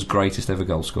England's greatest ever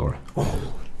goal scorer.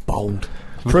 Bold.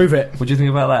 Prove it. What do you think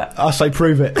about that? I say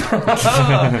prove it.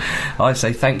 I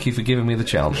say thank you for giving me the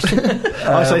chance.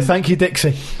 I say thank you,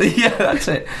 Dixie. Yeah, that's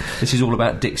it. This is all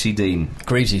about Dixie Dean.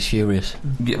 Greasy's furious.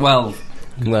 Yeah, well,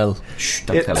 Shh,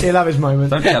 don't tell him. He'll have his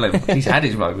moment. Don't tell him. He's had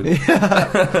his moment.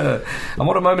 And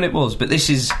what a moment it was. But this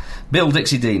is Bill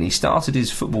Dixie Dean, he started his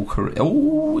football career...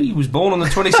 Oh, he was born on the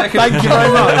 22nd... Thank you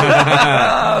very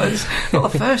much. It's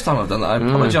not the first time I've done that. I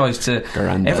apologise to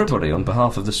everybody on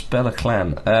behalf of the Speller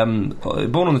clan. Born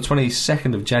on the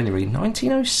 22nd of January,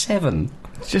 1907.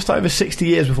 It's just over 60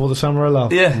 years before the Summer of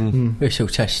Love. Yeah. We shall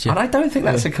test you. And I don't think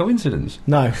that's a coincidence.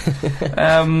 No.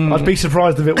 I'd be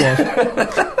surprised if it was.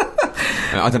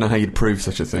 I don't know how you'd prove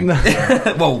such a thing.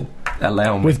 Well,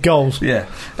 allow me. With goals. Yeah.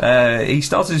 He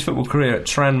started his football career at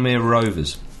Tranmere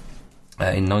Rovers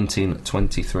in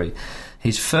 1923.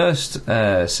 His first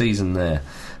season there,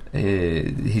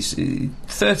 his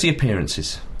 30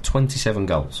 appearances, 27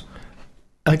 goals.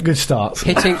 A good start.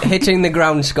 Hitting the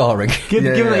ground scoring.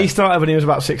 Given that he started when he was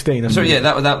about 16. So yeah,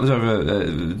 that was over a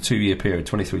 2-year period,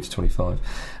 23 to 25.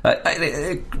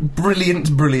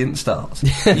 Brilliant start.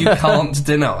 You can't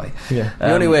deny. Yeah.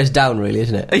 The only way is down, really,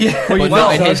 isn't it? Yeah. But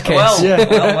not in his case.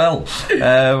 Well.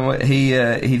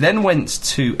 He then went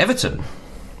to Everton,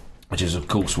 which is of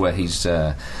course where he's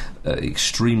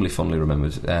extremely fondly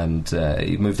remembered, and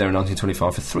he moved there in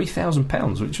 1925 for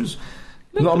 £3,000, which was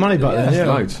a lot of money back then. Yeah,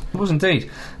 loads. It was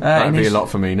indeed. That'd be a lot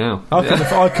for me now.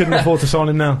 I couldn't afford to sign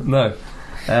him now. No.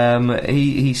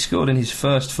 He scored in his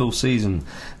first full season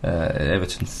at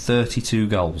Everton 32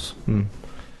 goals.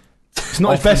 It's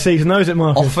not his best season, though, is it,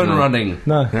 Marcus? Often running.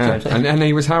 No. Yeah. And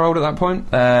he was how old at that point?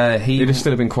 He'd have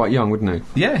still have been quite young, wouldn't he?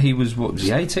 Yeah, he was,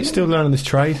 18? Still learning this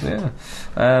trade. Yeah.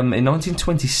 In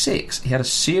 1926, he had a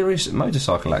serious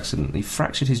motorcycle accident. He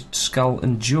fractured his skull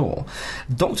and jaw.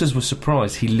 Doctors were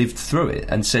surprised he lived through it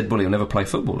and said, well, he'll never play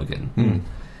football again.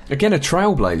 Again, a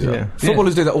trailblazer. Yeah.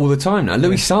 Footballers do that all the time now.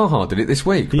 Louis Saha did it this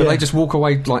week, but they just walk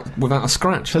away without a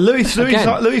scratch. So Louis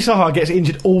Saha gets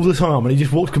injured all the time, and he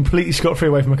just walked completely scot-free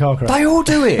away from a car crash. They all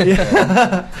do it.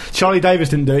 Charlie Davis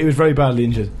didn't do it. He was very badly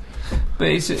injured. But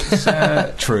it's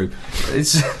true.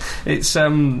 It's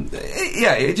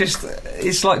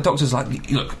like doctors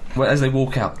look as they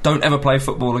walk out, don't ever play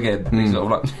football again. He's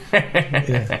sort of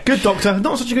like good doctor,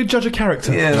 not such a good judge of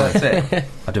character. Yeah, that's it.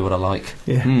 I do what I like.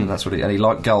 Yeah, that's what and he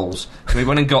liked goals, so he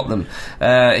went and got them.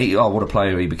 What a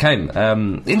player he became.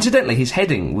 Incidentally, his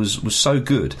heading was so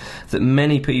good that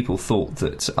many people thought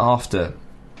that after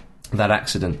that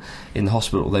accident in the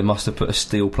hospital, they must have put a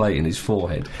steel plate in his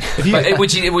forehead,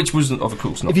 which wasn't, of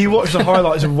course, not. If you watch the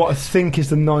highlights of what I think is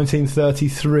the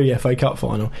 1933 FA Cup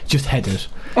final, just headers,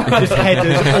 just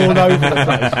headers all over the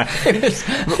place.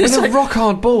 It's a rock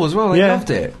hard ball as well. They loved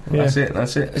it. Yeah.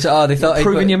 That's it. So, they thought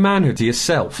proving your manhood to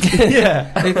yourself. Yeah,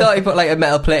 they thought he put a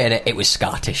metal plate in it. It was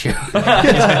scar tissue.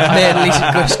 Mainly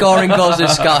scoring goals with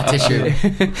scar tissue.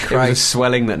 It was a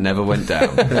swelling that never went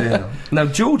down. Now,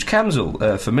 George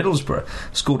Camsell for Middlesbrough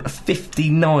scored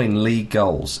 59 league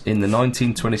goals in the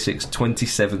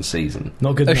 1926-27 season.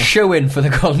 Not good enough. A shoe-in for the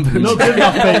Golden Boot. Not good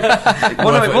enough, mate.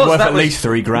 Worth at least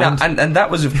 £3,000. And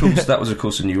that was, of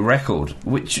course, a new record,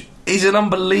 which is an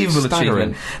unbelievable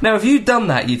achievement. Now, if you'd done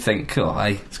that, you'd think,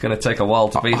 it's going to take a while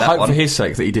to beat that one. I hope one. for his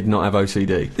sake that he did not have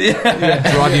OCD.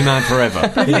 Drive you mad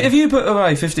forever. If you put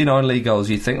away 59 league goals,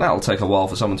 you'd think that'll take a while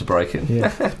for someone to break in.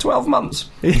 12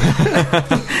 months.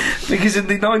 Because in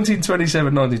the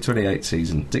 1927-1928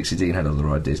 season, Dixie Dean had other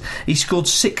ideas. He scored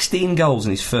 16 goals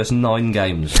in his first 9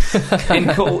 games,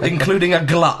 including a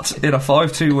glut in a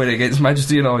 5-2 win against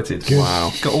Manchester United.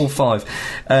 Wow. Got all 5.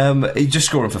 He just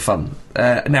scoring for fun.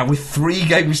 Now, with 3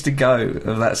 games to go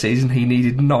of that season, he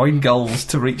needed 9 goals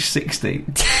to reach 60.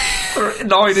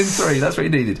 9 in 3, that's what he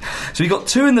needed. So he got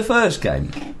 2 in the first game.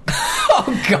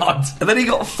 Oh, God. And then he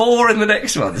got 4 in the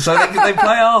next one. So they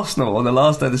play Arsenal on the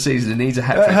last day of the season and needs a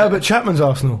hat-trick. Herbert Chapman's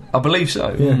Arsenal. I believe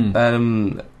so.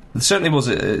 Yeah. Certainly was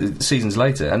seasons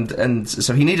later, and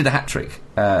so he needed a hat-trick,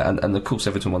 and of course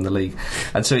Everton won the league,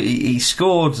 and so he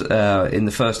scored in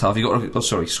the first half. He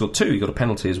scored 2. He got a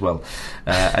penalty as well,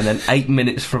 and then 8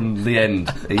 minutes from the end,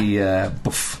 he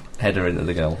header into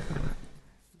the goal.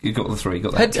 You got the 3.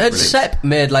 Got that. Had Sepp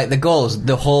made the goals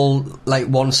the whole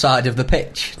one side of the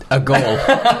pitch a goal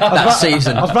that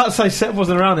season? I was about to say Sepp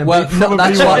wasn't around him. Well,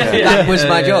 that was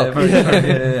my job.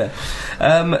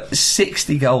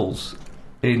 60 goals.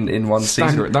 In one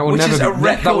season, that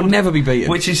will never be beaten.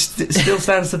 Which is still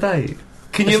stands today.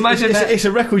 Can you imagine that? It's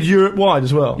a record Europe-wide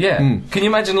as well. Yeah. Can you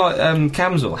imagine,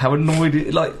 Camsell, how annoyed...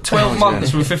 12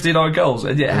 months with 59 goals,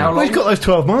 and yet how long... Well, he's got those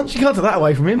 12 months. You can't take that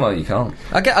away from him. Well, you can't.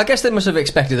 I guess they must have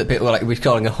expected that people were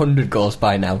scoring 100 goals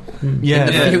by now. Yeah. In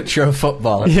the future of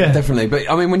football. Yeah. Definitely.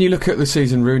 But, I mean, when you look at the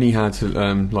season Rooney had,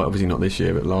 obviously not this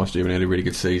year, but last year when he had a really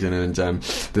good season, and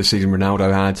the season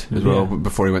Ronaldo had as well,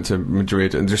 before he went to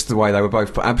Madrid, and just the way they were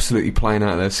both absolutely playing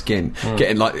out of their skin,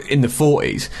 getting, in the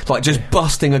 40s, just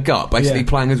busting a gut, basically absolutely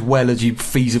playing as well as you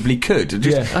feasibly could.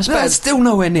 That's still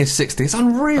nowhere near 60. It's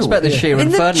unreal. I bet the Shearer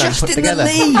and Ferdinand put together.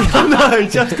 No,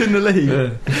 just in the league. Well,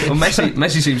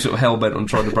 Messi seems sort of hell-bent on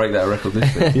trying to break that record,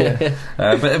 didn't he?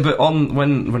 But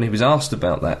when he was asked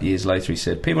about that years later, he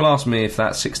said, "People ask me if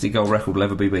that 60-goal record will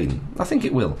ever be beaten. I think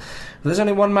it will. But there's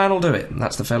only one man who'll do it, and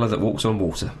that's the fella that walks on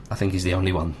water. I think he's the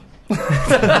only one."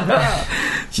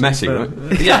 Messi, right?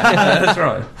 Yeah, that's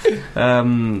right.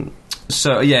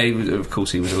 So yeah, of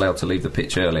course he was allowed to leave the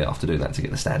pitch early after doing that to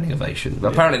get the standing ovation.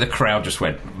 But apparently the crowd just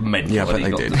went mental. Yeah, but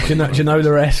they did.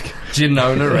 Ginola-esque.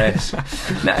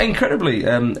 Ginola-esque. Now, incredibly,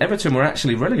 Everton were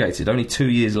actually relegated only 2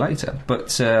 years later, but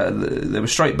they were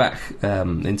straight back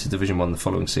into Division 1 the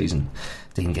following season.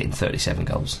 Dean getting 37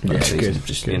 goals. Yeah, season. good.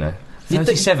 Just, good. You know.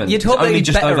 37. You'd hope only they'd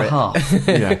just better over it. half.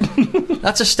 Yeah.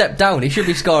 That's a step down. He should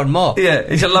be scoring more. Yeah,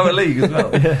 he's a lower league as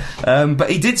well. But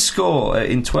he did score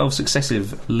in 12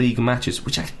 successive league matches,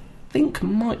 which I think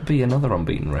might be another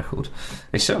unbeaten record.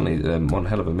 It's certainly one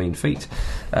hell of a mean feat.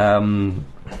 Now,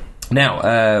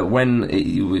 when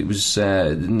it was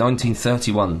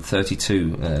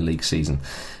 1931-32 league season,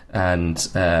 and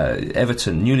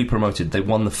Everton, newly promoted, they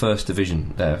won the first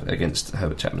division against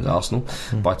Herbert Chapman's Arsenal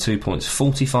by 2 points,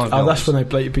 45 goals. Oh, that's when they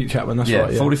beat Chapman, that's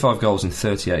right. Yeah, 45 goals in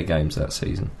 38 games that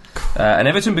season. And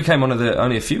Everton became one of the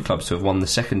only a few clubs to have won the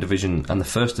second division and the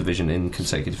first division in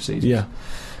consecutive seasons. Yeah.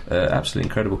 Absolutely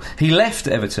incredible. He left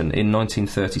Everton in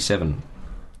 1937.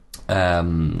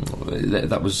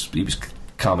 He was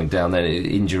calming down then,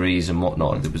 injuries and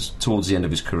whatnot. It was towards the end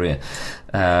of his career,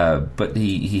 but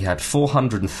he had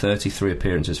 433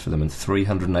 appearances for them and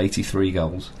 383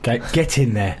 goals. Get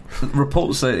in there.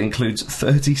 Reports say it includes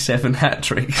 37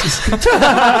 hat-tricks.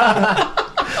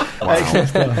 Wow.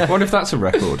 I wonder if that's a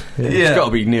record. It's got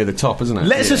to be near the top, isn't it?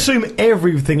 Let's assume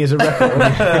everything is a record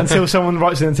until someone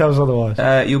writes in and tells us otherwise.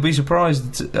 You'll be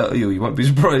surprised. You won't be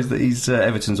surprised that he's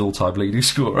Everton's all-time leading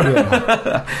scorer.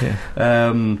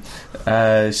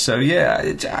 So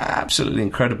it's absolutely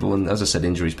incredible. And as I said,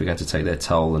 injuries began to take their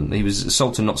toll. And he was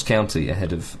sold to Notts County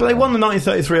ahead of. But they won the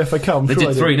 1933 FA Cup. They did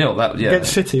 3-0.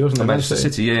 Against City, wasn't it? Manchester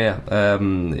City, yeah.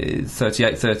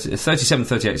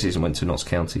 37-38 season went to Notts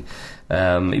County.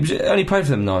 He was only played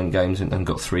for them 9 games and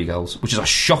got 3 goals, which is a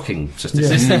shocking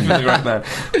statistic for the great man.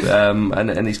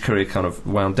 And his career kind of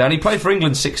wound down. He played for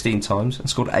England 16 times and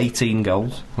scored 18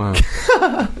 goals. Wow.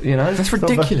 That's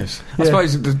ridiculous. I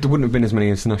suppose there wouldn't have been as many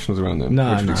internationals around then,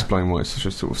 which would explain why it's such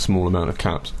a sort of small amount of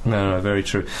caps. No, very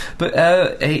true.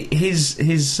 But his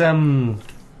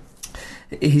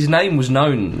name was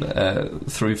known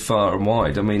through far and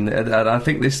wide. I mean, and I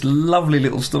think this lovely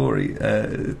little story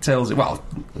tells it. Well,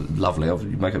 lovely,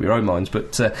 you make up your own minds.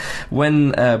 But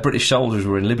when British soldiers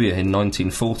were in Libya in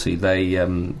 1940,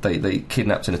 they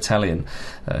kidnapped an Italian.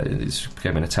 He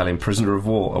became an Italian prisoner of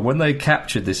war. And when they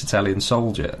captured this Italian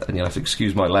soldier, and you'll have to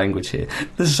excuse my language here,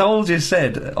 the soldier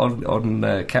said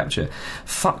on capture,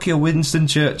 "Fuck your Winston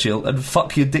Churchill and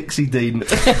fuck your Dixie Dean."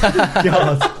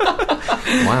 God.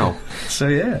 Wow. So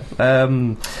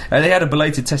and they had a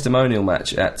belated testimonial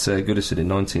match at Goodison in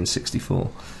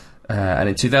 1964, and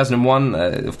in 2001,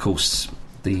 of course,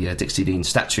 the Dixie Dean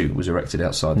statue was erected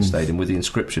outside the stadium with the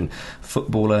inscription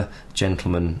 "Footballer,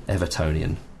 Gentleman,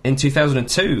 Evertonian." In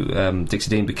 2002, Dixie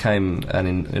Dean became an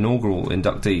inaugural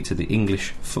inductee to the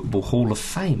English Football Hall of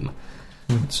Fame.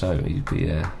 So he'd be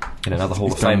in another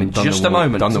Hall of Fame in just a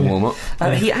moment. Done the warm-up.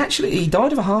 He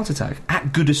died of a heart attack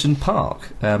at Goodison Park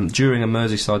during a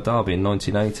Merseyside derby in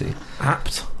 1980.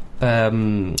 Apt.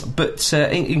 But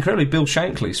incredibly, Bill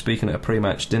Shankly, speaking at a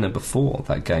pre-match dinner before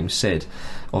that game, said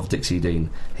of Dixie Dean,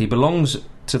 "He belongs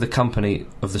to the company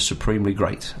of the supremely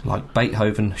great, like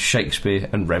Beethoven, Shakespeare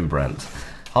and Rembrandt."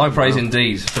 High praise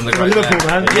indeed from the great Liverpool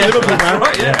man. Yeah, Liverpool man.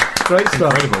 Right, yeah. Great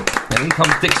stuff. And in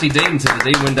comes Dixie Dean to the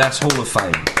Dean Windass Hall of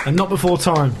Fame. And not before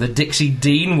time. The Dixie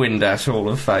Dean Windass Hall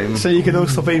of Fame. So you can all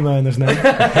stop emailing us now.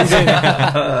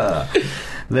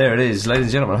 There it is, ladies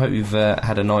and gentlemen. I hope you've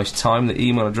had a nice time. The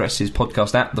email address is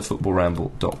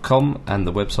podcast@thefootballramble.com and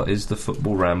the website is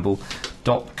thefootballramble.com.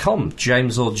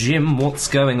 James or Jim, what's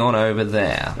going on over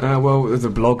there? Well, the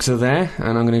blogs are there, and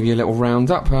I'm going to give you a little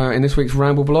roundup. In this week's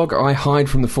Ramble blog, I hide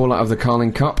from the fallout of the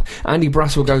Carling Cup. Andy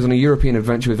Brassel goes on a European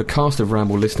adventure with a cast of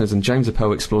Ramble listeners, and James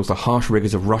Appel explores the harsh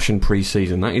rigours of Russian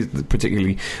pre-season. That is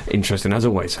particularly interesting, as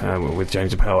always, with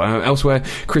James Appel. Elsewhere,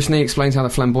 Chris Nee explains how the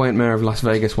flamboyant mayor of Las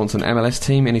Vegas wants an MLS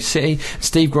team in his city.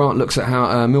 Steve Grant looks at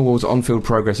how Millwall's on-field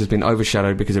progress has been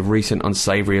overshadowed because of recent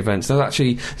unsavoury events.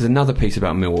 There's another piece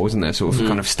about Millwall, isn't there? Sort of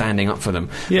kind of standing up for them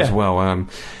as well.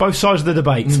 Both sides of the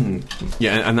debate.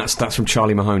 Yeah, and that's from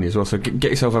Charlie Mahoney as well. So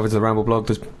get yourself over to the Ramble blog.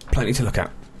 There's plenty to look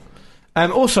at.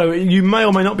 Also, you may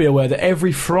or may not be aware that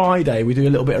every Friday we do a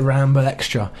little bit of Ramble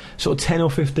Extra, sort of 10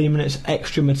 or 15 minutes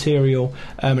extra material.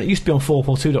 It used to be on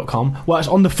 442.com. Well, it's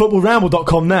on the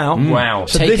footballramble.com now. Wow.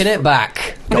 So Taking it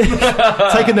back.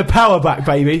 taking the power back,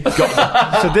 baby.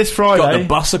 So this Friday... Got the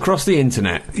bus across the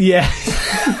internet. Yeah.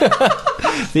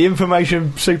 The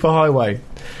information superhighway.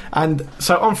 And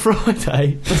so on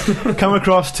Friday, come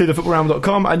across to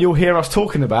thefootballramble.com and you'll hear us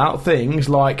talking about things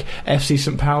like FC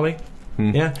St Pauli.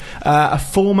 Yeah, a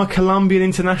former Colombian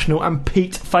international and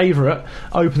Pete favourite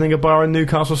opening a bar in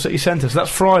Newcastle City Centre. So that's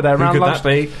Friday around Who could lunch. that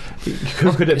be?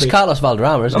 Who could it It's be? Carlos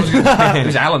Valderrama, isn't it? It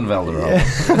was Alan Valderrama.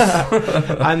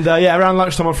 And around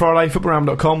lunchtime on Friday,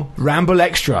 footballramble.com, Ramble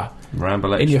Extra.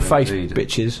 Ramble Extra, In your face, indeed.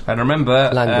 bitches. And remember,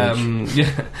 Language.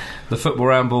 the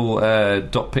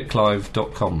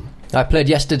footballramble.pitclive.com. I played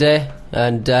yesterday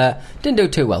and didn't do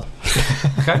too well.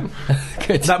 Okay.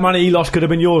 Good. That money he lost could have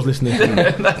been yours, listening.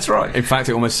 That's right. In fact,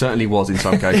 it almost certainly was in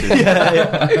some cases.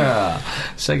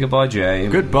 Say goodbye,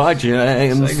 James. Goodbye,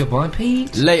 James. Say goodbye,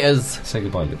 Pete. Laters. Say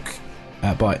goodbye, Luke.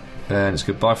 Bye. And it's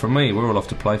goodbye from me. We're all off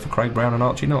to play for Craig Brown and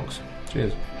Archie Knox.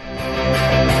 Cheers.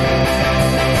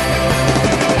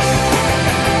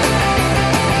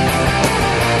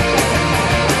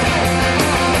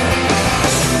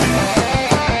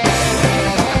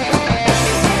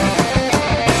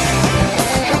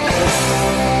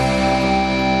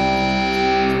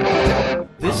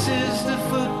 This is the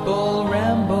Football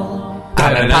Ramble.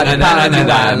 Alan Pardew,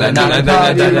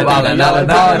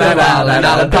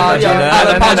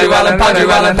 Alan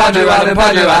Pardew,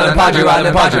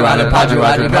 Alan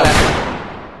Pardew,